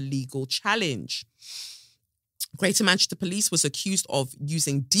after a legal challenge. Greater Manchester Police was accused of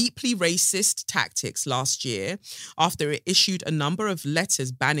using deeply racist tactics last year after it issued a number of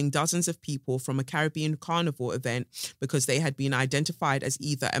letters banning dozens of people from a Caribbean Carnival event because they had been identified as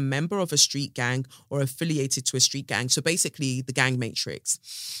either a member of a street gang or affiliated to a street gang. So basically the gang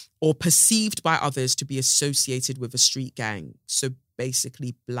matrix, or perceived by others to be associated with a street gang. So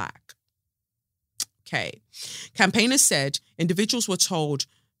basically black. Okay. Campaigners said individuals were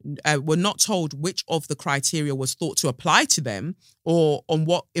not told which of the criteria was thought to apply to them or on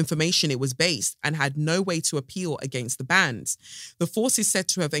what information it was based, and had no way to appeal against the bans. The force is said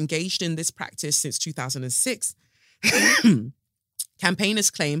to have engaged in this practice since 2006.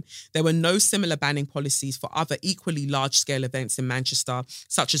 Campaigners claim there were no similar banning policies for other equally large-scale events in Manchester,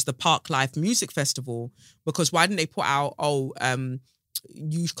 such as the Park Life Music Festival, because why didn't they put out,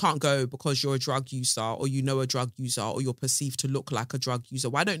 you can't go because you're a drug user, or you know a drug user, or you're perceived to look like a drug user?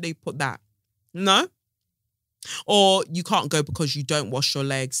 Why don't they put that? No? Or you can't go because you don't wash your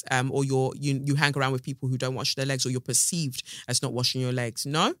legs, or you hang around with people who don't wash their legs, or you're perceived as not washing your legs.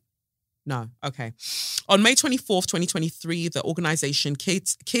 No? No. Okay. On May 24th, 2023, the organisation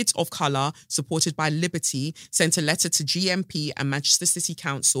Kids of Colour, supported by Liberty, sent a letter to GMP and Manchester City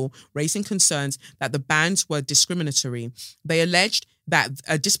Council raising concerns that the bans were discriminatory. They alleged that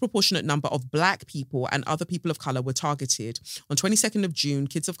a disproportionate number of Black people and other people of colour were targeted. On 22nd of June,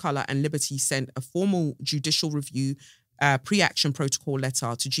 Kids of Colour and Liberty sent a formal judicial review pre-action protocol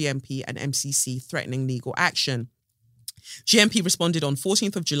letter to GMP and MCC threatening legal action. GMP responded on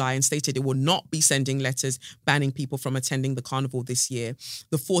 14th of July and stated it will not be sending letters banning people from attending the carnival this year.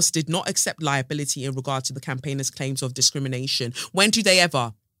 The force did not accept liability in regard to the campaigners' claims of discrimination. When do they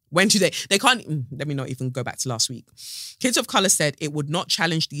ever? When do they? They can't. Let me not even go back to last week. Kids of Colour said it would not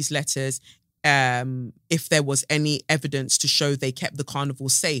challenge these letters if there was any evidence to show they kept the carnival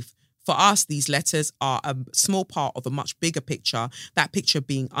safe. For us, these letters are a small part of a much bigger picture, that picture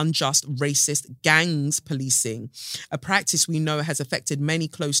being unjust, racist gangs policing, a practice we know has affected many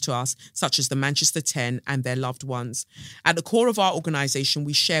close to us, such as the Manchester 10 and their loved ones. At the core of our organisation,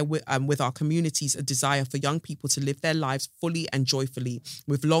 we share with our communities a desire for young people to live their lives fully and joyfully,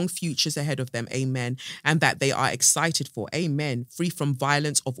 with long futures ahead of them, amen, and that they are excited for, amen, free from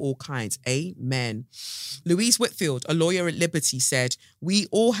violence of all kinds, amen. Louise Whitfield, a lawyer at Liberty, said, "We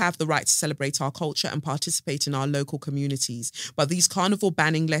all have the right to celebrate our culture and participate in our local communities. But these carnival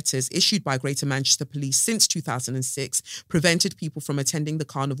banning letters issued by Greater Manchester Police since 2006 prevented people from attending the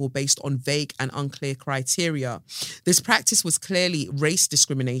carnival based on vague and unclear criteria. This practice was clearly race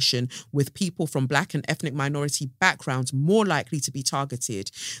discrimination, with people from Black and ethnic minority backgrounds more likely to be targeted.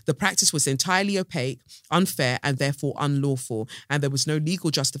 The practice was entirely opaque, unfair, and therefore unlawful, and there was no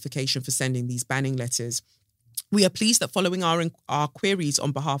legal justification for sending these banning letters. We are pleased that following our queries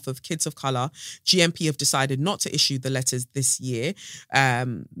on behalf of Kids of Colour, GMP have decided not to issue the letters this year.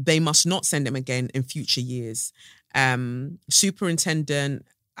 They must not send them again in future years." Superintendent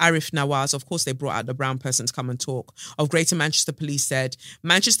Arif Nawaz, of course they brought out the brown person to come and talk, of Greater Manchester Police said,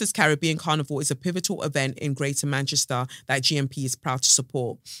 "Manchester's Caribbean Carnival is a pivotal event in Greater Manchester that GMP is proud to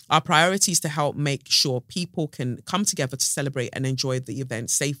support. Our priority is to help make sure people can come together to celebrate and enjoy the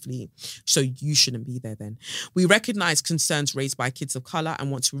event safely. So you shouldn't be there then. We recognise concerns raised by Kids of Colour and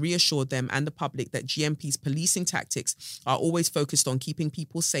want to reassure them and the public that GMP's policing tactics are always focused on keeping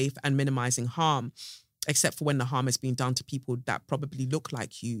people safe and minimising harm, except for when the harm is being done to people that probably look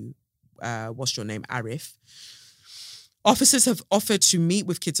like you. What's your name? Arif. Officers have offered to meet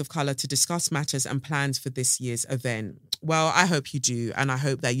with Kids of Colour to discuss matters and plans for this year's event." Well, I hope you do. And I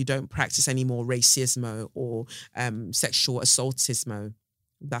hope that you don't practice any more racismo or sexual assaultismo.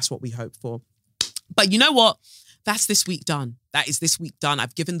 That's what we hope for. But you know what? That's this week done. That is this week done.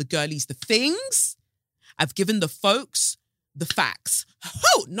 I've given the girlies the things. I've given the folks the facts.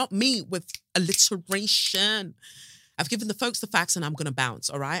 Oh, not me with alliteration. I've given the folks the facts and I'm going to bounce,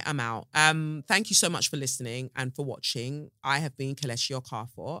 all right? I'm out. Thank you so much for listening and for watching. I have been Kelechi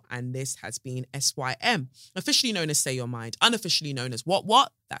Okafor and this has been SYM, officially known as Say Your Mind, unofficially known as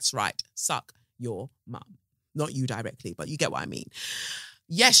what? That's right, suck your mum. Not you directly, but you get what I mean.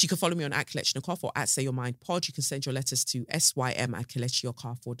 Yes, you can follow me on @KelechiOkafor or @Say Your Mind Pod. You can send your letters to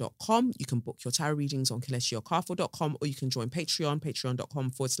swm@KelechiOkafor.com. You can book your tarot readings on KelechiOkafor.com, or you can join Patreon,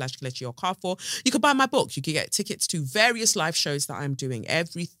 patreon.com/KelechiOkafor. You can buy my book. You can get tickets to various live shows that I'm doing.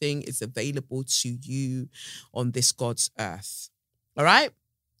 Everything is available to you on this God's earth. All right?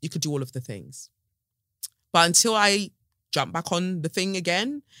 You could do all of the things. But until I jump back on the thing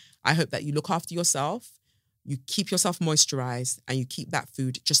again, I hope that you look after yourself. You keep yourself moisturized and you keep that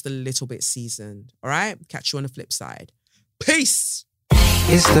food just a little bit seasoned. All right? Catch you on the flip side. Peace.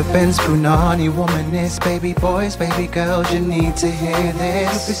 It's the Benz Punani womanist, baby boys, baby girls, you need to hear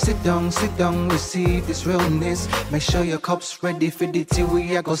this. If you sit down, receive this realness. Make sure your cup's ready for the tea,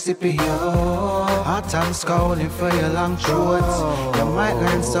 we are go sip it, yo. Hard time scrolling for your long shorts. You might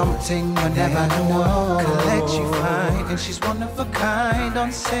learn something you never know. Collect you fine, and she's one of a kind.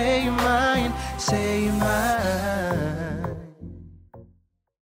 Don't say your mind, say your mind.